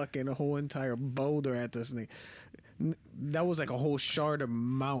threw a whole entire boulder at this nigga. That was like a whole shard of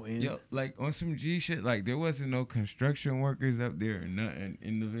mountain. Yo, like on some G shit, like there wasn't no construction workers up there or nothing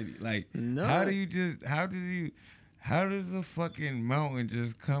in the video. Like, No. how does the fucking mountain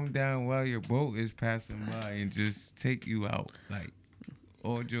just come down while your boat is passing by and just take you out? Like,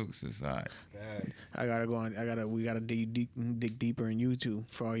 all jokes aside. We gotta dig deeper in YouTube.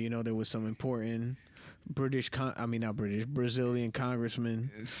 For all you know, there was some important Brazilian congressman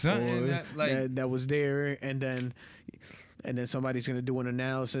that was there, and then somebody's gonna do an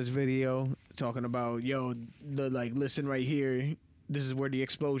analysis video talking about, yo, listen right here, this is where the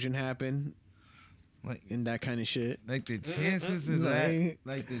explosion happened, like, and that kind of shit. Like the chances of that,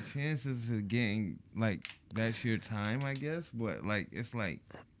 like the chances of getting like that's your time, I guess. But like it's like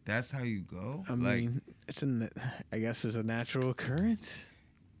that's how you go. I mean, I guess it's a natural occurrence.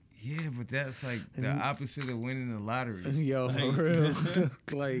 Yeah, but that's like the opposite of winning the lottery. Yo, for real.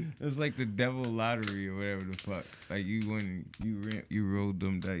 Like, it's like the devil lottery or whatever the fuck. Like you win, you rolled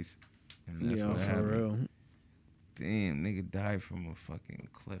them dice. And that's what happened. Real. Damn, nigga died from a fucking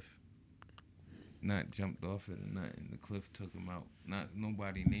cliff. Not jumped off it or nothing. The cliff took him out. Not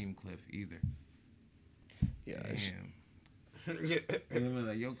nobody named Cliff either. Yeah. Damn. And they're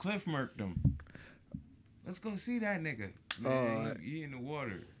like, yo, Cliff murked him. Let's go see that nigga. Man, he in the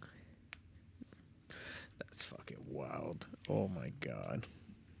water. That's fucking wild. Oh my god.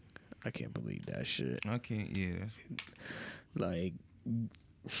 I can't believe that shit. I can't, yeah. Like,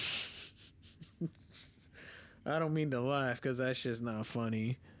 I don't mean to laugh because that shit's not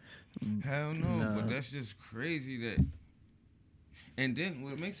funny. Hell no, but that's just crazy that. And then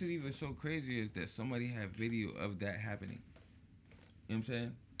what makes it even so crazy is that somebody had video of that happening. You know what I'm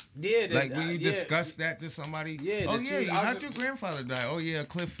saying? Yeah, like when you discuss that to somebody. Yeah. Oh yeah, how'd your grandfather die? Oh yeah, a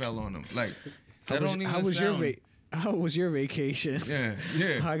cliff fell on him. Like that don't even sound. How was your vacation?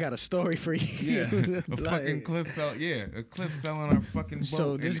 Yeah. I got a story for you. Yeah, a fucking cliff fell. Yeah, a cliff fell on our fucking boat.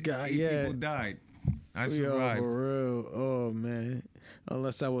 So this guy, people died. I survived. Yo, for real. Oh man,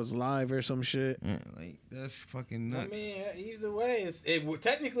 unless that was live or some shit. Yeah, like that's fucking nuts. I mean, either way,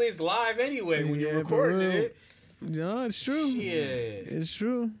 technically it's live anyway when you're recording it. No, it's true. Shit. It's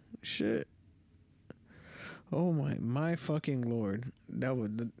true. Shit. Oh my fucking lord. That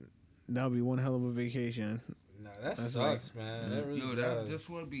would be one hell of a vacation. Nah, that sucks, man. That really does. This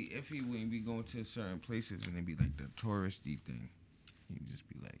would be iffy when we go to certain places and it be like the touristy thing. You just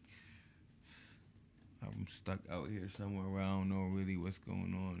be like, I'm stuck out here somewhere where I don't know really what's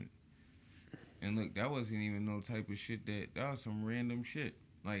going on. And look, that wasn't even no type of shit that was some random shit.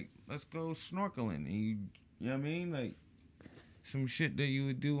 Like, let's go snorkeling. And you know what I mean? Like, some shit that you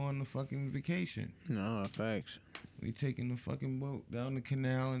would do on the fucking vacation. No, facts. We taking the fucking boat down the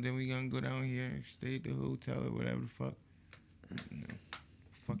canal and then we gonna go down here and stay at the hotel or whatever the fuck. You know,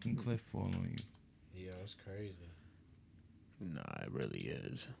 fucking cliff fall on you. Yeah, it's crazy. Nah, it really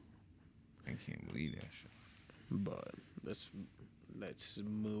is. I can't believe that shit. But let's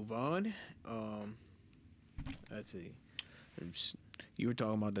move on. Let's see. You were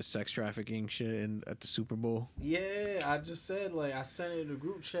talking about the sex trafficking shit at the Super Bowl. Yeah, I just said, like, I sent it in the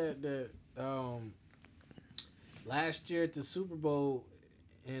group chat that last year at the Super Bowl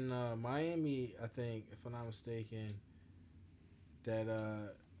in Miami, I think, if I'm not mistaken, that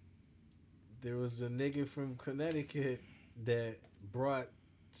there was a nigga from Connecticut that brought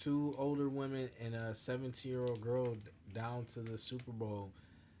 2 older women and a 17-year-old girl down to the Super Bowl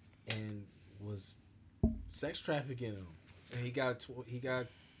and was sex trafficking them. And he got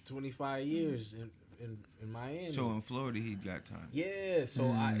 25 years in Miami. So in Florida, he got time. Yeah,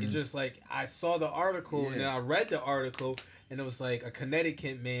 so I saw the article and then I read the article and it was like a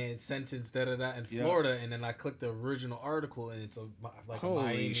Connecticut man sentenced in Florida, and then I clicked the original article and it's a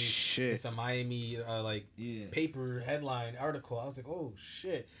Miami shit. It's a Miami paper headline article. I was like, oh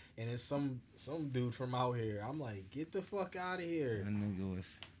shit, and it's some dude from out here. I'm like, get the fuck out of here. That nigga was.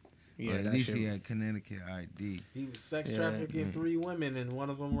 Yeah, at least he had Connecticut ID. He was sex trafficking 3 women and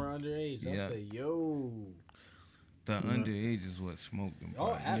one of them were underage. I say, yo. The underage is what smoked them.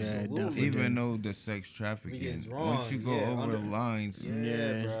 Oh, absolutely. Even though the sex trafficking, once you go over the lines,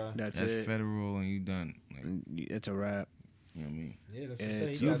 bro. that's federal and you done. Like, it's a wrap. You know what I mean? Yeah, that's what I'm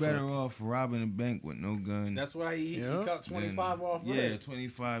saying. You're better off robbing a bank with no gun. That's why he cut 25 off. Yeah,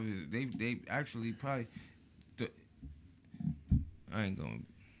 25 is they actually probably. I ain't going.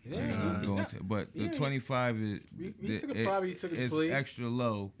 But the 25 is it's extra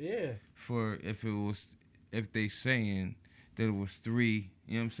low. Yeah. For if they saying that it was 3,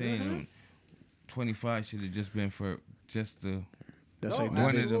 you know what I'm saying? 25 should have just been for just the. That's like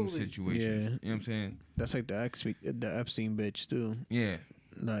one of them situations. Yeah. You know what I'm saying? That's like the Epstein bitch too. Yeah.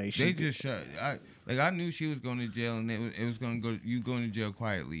 Like they just shut. I knew she was going to jail and it was going to go. You going to jail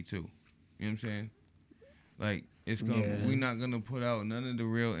quietly too. You know what I'm saying? Like. It's gonna. We're not gonna put out none of the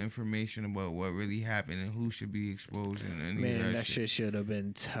real information about what really happened and who should be exposed and any of that shit should have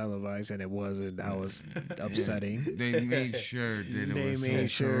been televised and it wasn't. That was upsetting. They made sure that it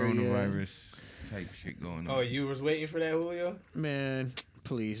was some coronavirus type shit going on. Oh, you was waiting for that, Julio? Man,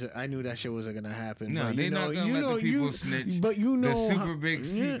 please! I knew that shit wasn't gonna happen. No, they're not gonna let the people snitch. But you know the super big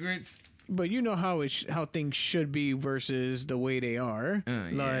secrets. But you know how how things should be versus the way they are.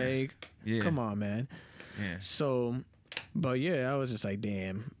 Come on, man. Yeah. So, but yeah, I was just like,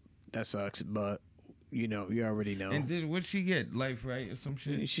 damn, that sucks. But you already know. And what she get? Life, right, or some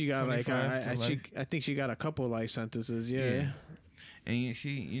shit? She got I think she got a couple life sentences. Yeah. And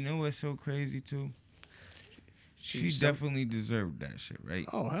you know what's so crazy too? She definitely deserved that shit, right?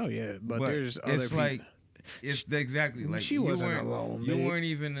 Oh hell yeah! But there's other people. Like, it's exactly like she wasn't alone. You weren't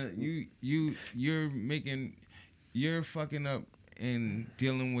even you're fucking up and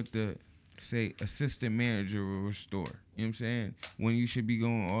dealing with the. Say assistant manager of a store, you know what I'm saying? When you should be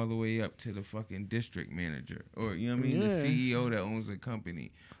going all the way up to the fucking district manager, or you know what I mean, the CEO that owns a company.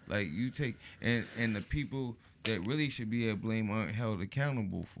 Like you take and the people that really should be at blame aren't held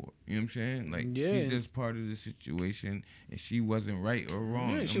accountable for it. You know what I'm saying? Like she's just part of the situation, and she wasn't right or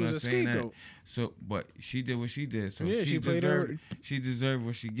wrong. Yeah, she was a scapegoat. So, but she did what she did. So she deserved. She deserved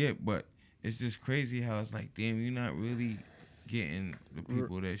what she get. But it's just crazy how it's like, damn, you're not really getting the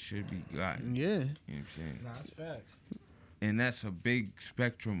people that should be gotten. Yeah. You know what I'm saying? Nah, that's facts. And that's a big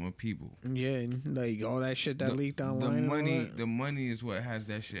spectrum of people. Yeah, and like all that shit that leaked online. The money is what has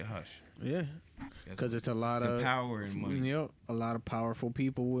that shit hush. Yeah. Because it's a lot of power and money. Yep, a lot of powerful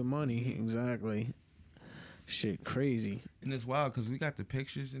people with money. Exactly. Shit, crazy. And it's wild because we got the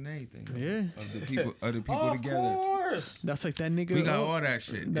pictures and everything. Yeah. Of the people together. Of course. That's like that nigga. We got all that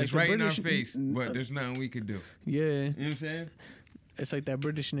shit. It's right in our face, but there's nothing we could do. Yeah. You know what I'm saying? It's like that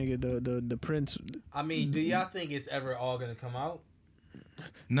British nigga, the prince. I mean, do y'all think it's ever all gonna come out?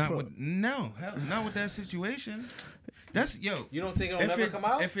 Not with that situation. That's You don't think it'll never come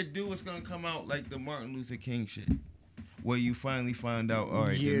out? If it do, it's gonna come out like the Martin Luther King shit, where you finally find out. All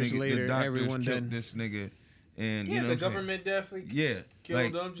right, years the later, the doctors everyone killed this nigga, and yeah, you know the government definitely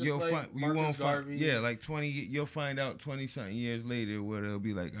killed them. Just like Marcus Garvey. Like 20. You'll find out 20 something years later where they'll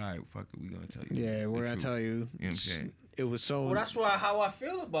be like, all right, fuck it, we gonna tell you. Yeah, we're gonna tell you. You know what I'm saying? It was so. Well, that's how I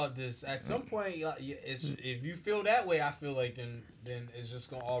feel about this. At some point, if you feel that way, I feel like then it's just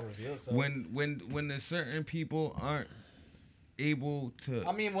gonna all reveal itself. When the certain people aren't able to.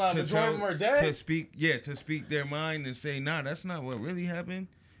 I mean, well, the majority of them are dead. To speak their mind and say, nah, that's not what really happened.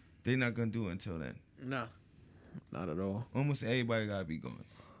 They're not gonna do it until then. No, not at all. Almost everybody gotta be gone.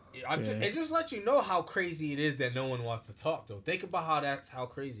 It just lets you know how crazy it is that no one wants to talk. Though, think about how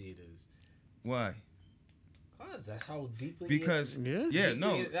crazy it is. Why? Cause that's how deeply. Because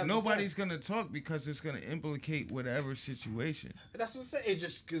Deeply, nobody's gonna talk because it's gonna implicate whatever situation. That's what I'm saying.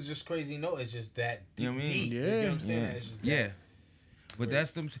 It's just crazy. No, it's just that deep. You know what I mean? Deep. You know what I'm saying? It's just that. But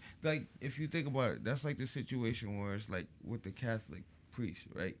that's them. Like, if you think about it, that's like the situation where it's like with the Catholic priest,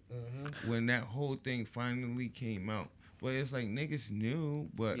 right? Mm-hmm. When that whole thing finally came out, but it's like niggas knew,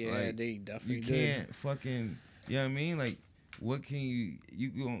 but like they definitely you can't fucking. You know what I mean? Like, what can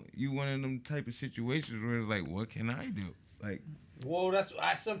you one of them type of situations where it's like, what can I do? Like, well, that's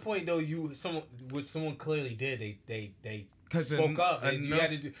at some point though. Someone clearly did. They spoke up. And you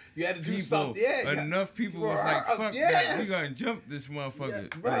had to do something. Yeah, enough people was like, fuck that. We gonna jump this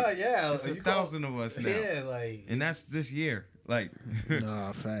motherfucker. There's 1,000 of us now. Yeah, like, and that's this year. Like,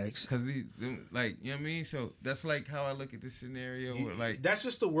 nah, facts. Cause like, you know what I mean. So that's like how I look at this scenario. Where, like, that's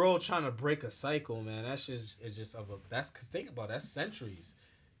just the world trying to break a cycle, man. That's cause think about it, that's centuries.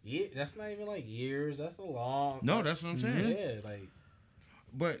 Yeah, that's not even like years. That's a long. No, that's what I'm saying. Yeah, like.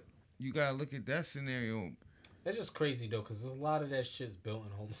 But you gotta look at that scenario. That's just crazy though, because a lot of that shit's built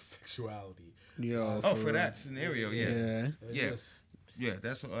in homosexuality. Yeah. For that scenario, yeah.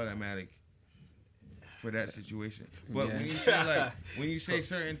 That's automatic for that situation. But when you say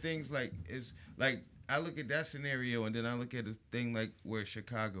certain things, like, it's like I look at that scenario and then I look at a thing like where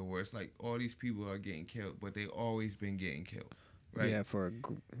Chicago, where it's like all these people are getting killed, but they always been getting killed, right? Yeah,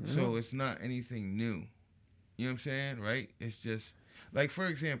 so it's not anything new. You know what I'm saying, right? It's just like, for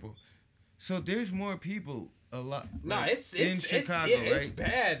example, so there's more people. A lot. Like, in Chicago, it's right?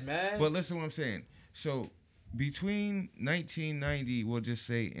 bad, man. But listen to what I'm saying. So between 1990, we'll just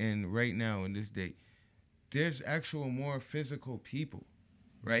say, and right now in this date, there's actual more physical people,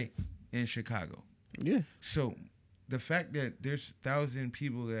 right, in Chicago. Yeah. So the fact that there's 1,000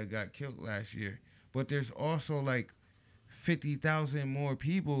 people that got killed last year, but there's also like 50,000 more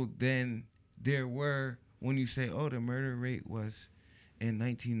people than there were when you say, oh, the murder rate was in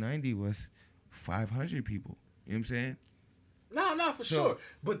 1990 was 500 people. You know what I'm saying? No, for sure.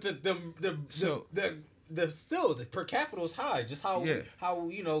 But the per capita is high. Just how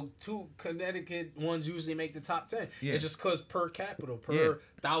two Connecticut ones usually make the top 10. Yeah. It's just because per capita, per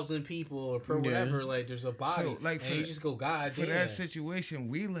 1,000 people or per whatever, like there's a body. So, like, and you just go, God damn. For that situation,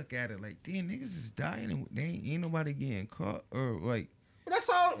 we look at it like, damn, niggas is dying and they ain't nobody getting caught or like. Well, that's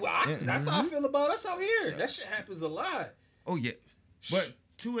how. That's how I feel about it. That's out here. That shit happens a lot. Oh yeah, but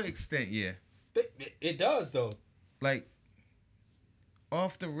to an extent, yeah. It does though. Like,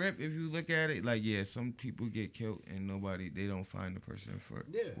 off the rip, if you look at it, like, yeah, some people get killed and they don't find the person for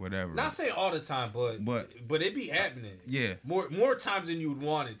whatever. Not saying all the time, but it be happening. Yeah. More times than you would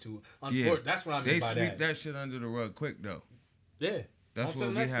want it to. That's what I mean by that. They sweep that shit under the rug quick though. Yeah. That's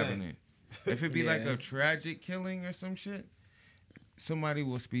what be happening. If it be like a tragic killing or some shit, somebody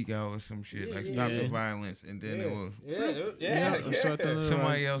will speak out or some shit, like stop the violence, and then it will.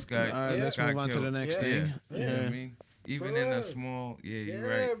 Somebody else got all right, let's move on killed. to the next thing. You know what I mean? Even in a small, you're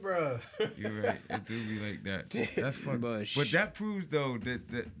right. Bro. You're right. It do be like that. That's fucked. But that proves though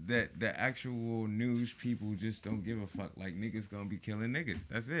that the actual news people just don't give a fuck. Like, niggas gonna be killing niggas.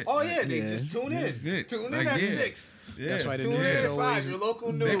 That's it. Oh yeah, they just tune in. Tune in at 6. Yeah. That's why the news is always your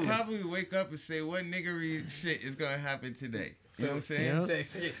local news. They probably wake up and say, what niggery shit is gonna happen today? You know what I'm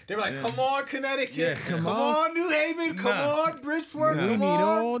saying? They're like, come on, Connecticut. Come on, New Haven. Come on, Bridgeport. We need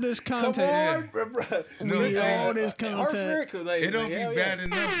all this content. Come on, we need all this content. It don't be bad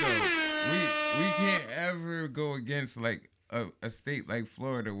enough, though. We can't ever go against, like, a state like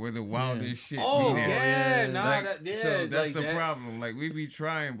Florida where the wildest shit be there. So that's like the problem. Like, we be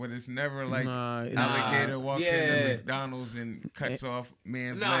trying, but it's never like alligator walks into McDonald's and cuts off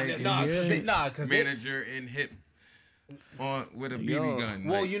man's leg. Cause manager and hit on with a BB gun.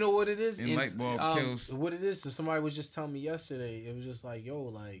 Well, you know what it is? And light bulb kills. What it is? So somebody was just telling me yesterday. It was just like,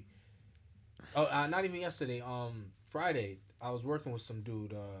 not even yesterday. Friday, I was working with some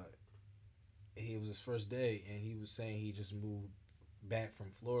dude. It was his first day, and he was saying he just moved back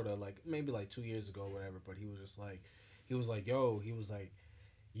from Florida, like maybe like 2 years ago, or whatever. But he was just like, you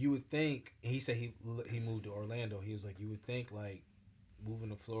would think. He said he moved to Orlando. He was like, you would think like moving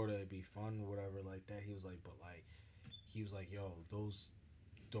to Florida it'd be fun or whatever like that. He was like, but like. He was like, yo, those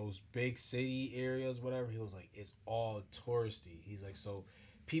big city areas, whatever. He was like, it's all touristy. He's like, so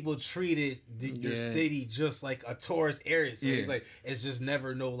people treated your city just like a tourist area. So he's like, it's just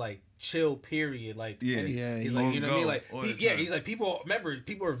never no like chill period. Like, he's like, you know what I mean? Like, he's like, people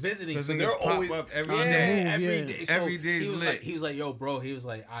are visiting, so they're always up every day. Every day. So every day he was like, yo, bro. He was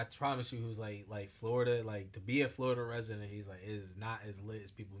like, I promise you. He was like Florida, like to be a Florida resident. He's like, it is not as lit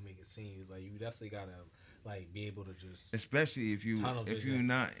as people make it seem. He was like, you definitely gotta. Like be able to just, especially if you're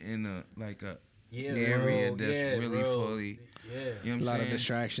not in a the area that's really fully. Yeah, you know what a lot saying? of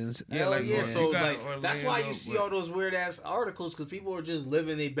distractions. Yeah, like so like Orlando, that's why you see all those weird ass articles because people are just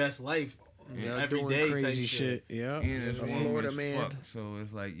living their best life every doing day. Crazy type shit. Yeah, and it's warm Florida as man. fuck, so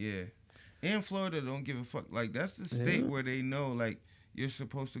it's like in Florida don't give a fuck. Like that's the state where they know like you're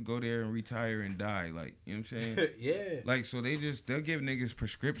supposed to go there and retire and die. Like you know what I'm saying? Yeah. Like so they'll give niggas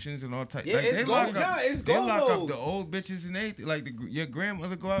prescriptions and all types. Yeah, like, it's they go. lock Yeah, up, it's They go lock up mode. the old bitches and everything. Like your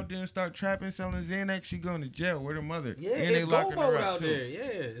grandmother go out there and start trapping, selling Xanax. She going to jail with her mother. Yeah, and it's they go locking her mode up out too. there. Yeah,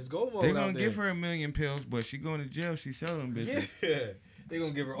 it's go mode. They gonna out give there. her 1 million pills, but she going to jail. She selling bitches. Yeah, they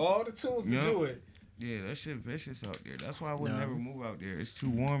gonna give her all the tools to do it. Yeah, that shit vicious out there. That's why I would never move out there. It's too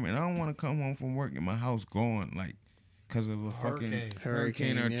warm, and I don't want to come home from work and my house gone like because of a fucking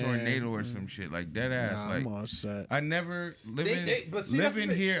hurricane or a tornado or some shit like that ass. Nah, like I'm all set. I never living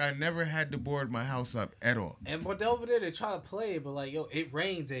here. I never had to board my house up at all. But over there they try to play it, but like it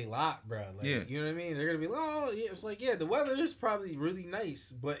rains a lot, bro. Like, you know what I mean? They're gonna be like, oh yeah, it's like the weather is probably really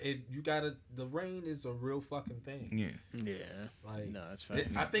nice, but the rain is a real fucking thing. Yeah. Like no, it's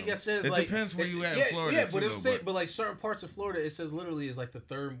fine. I think it says it like depends where you at in Florida. Yeah, but but like certain parts of Florida, it says literally is like the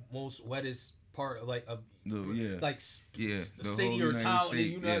third most wettest part like of the city or town in the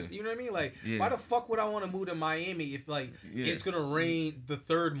United. You know what I mean? Like why the fuck would I want to move to Miami if like it's gonna rain the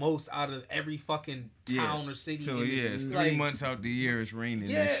third most out of every fucking town or city? So it's 3 like, months out the year it's raining.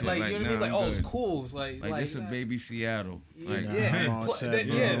 Yeah, and shit. like you know what I mean? Like good. It's cool. It's like it's a baby Seattle. Like plus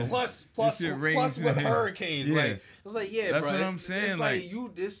with hurricanes. Like it's like that's bro. what I'm saying.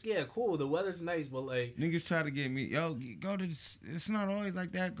 It's like cool. The weather's nice, but like niggas try to get me. Yo, go to. It's not always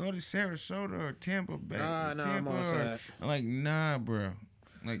like that. Go to Sarasota or Tampa Bay. I'm all set. I'm like, nah, bro.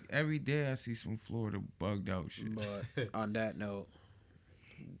 Like every day I see some Florida bugged out shit. But on that note,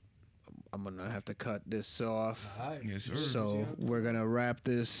 I'm gonna have to cut this off. All right. Yes, sir. So we're gonna wrap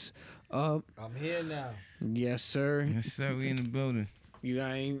this up. I'm here now. Yes, sir. Yes, sir. We in the building. You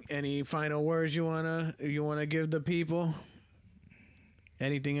got any final words you wanna give the people?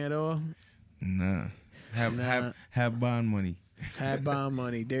 Anything at all? Nah. Have bond money. Have bond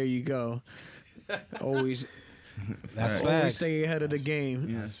money. There you go. Always. That's Always facts. stay ahead of the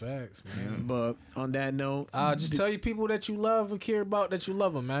game. That's facts, man. But on that note, just tell your people that you love and care about that you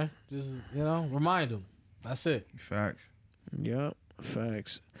love them, man. Just remind them. That's it. Facts. Yep,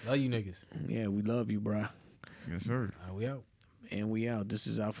 facts. Love you niggas. Yeah, we love you, bruh. Yes, sir. We out. And we out. This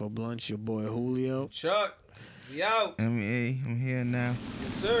is Alpha Blunts, your boy Julio. Chuck, we out. I'm here now.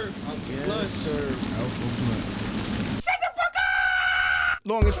 Yes, sir. Yes, sir. Alpha Blunt.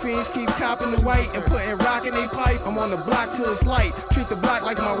 Long as fiends keep copping the white and putting rock in they pipe, I'm on the block till it's light. Treat the block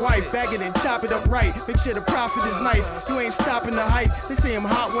like my wife, bag it and chop it up right. Make sure the profit is nice. You ain't stopping the hype. They say I'm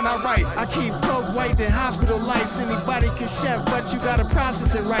hot when I write. I keep coke white than hospital lights. Anybody can chef, but you gotta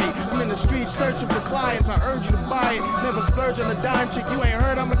process it right. I'm in the streets searching for clients. I urge you to buy it. Never splurge on a dime chick. You ain't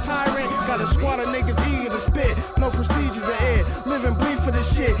heard I'm a tyrant. Got a squad of niggas eager to spit. No procedures ahead. Live and bleed for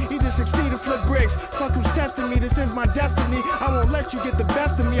this shit. Either succeed or flip bricks. Fuck who's testing me. This is my destiny. I won't let you get the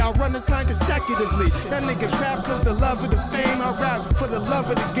best of me. I'll run the time consecutively. That niggas rap cause the love of the fame. I rap for the love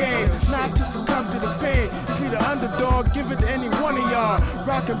of the game. Not to succumb to the pain. It's me the underdog. Give it to any one of y'all.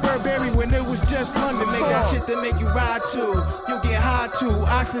 Rockin' Burberry when it was just London. Make that shit that make you ride to. You'll get high too.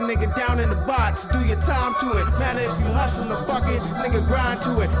 Oxen nigga down in the box. Do your time to it. Matter if you hustle the bucket. Nigga grind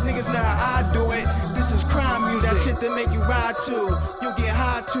to it. Niggas know how I do it. This is crime music. That shit that make you ride to. You'll get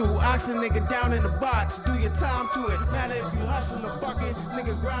high too. Oxen nigga down in the box. Do your time to it. Matter if you hustle the bucket.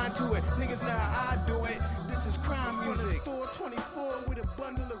 Nigga grind to it. Niggas know how I do it. This is crime music. Store 24 with a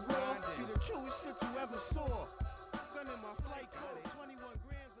bundle of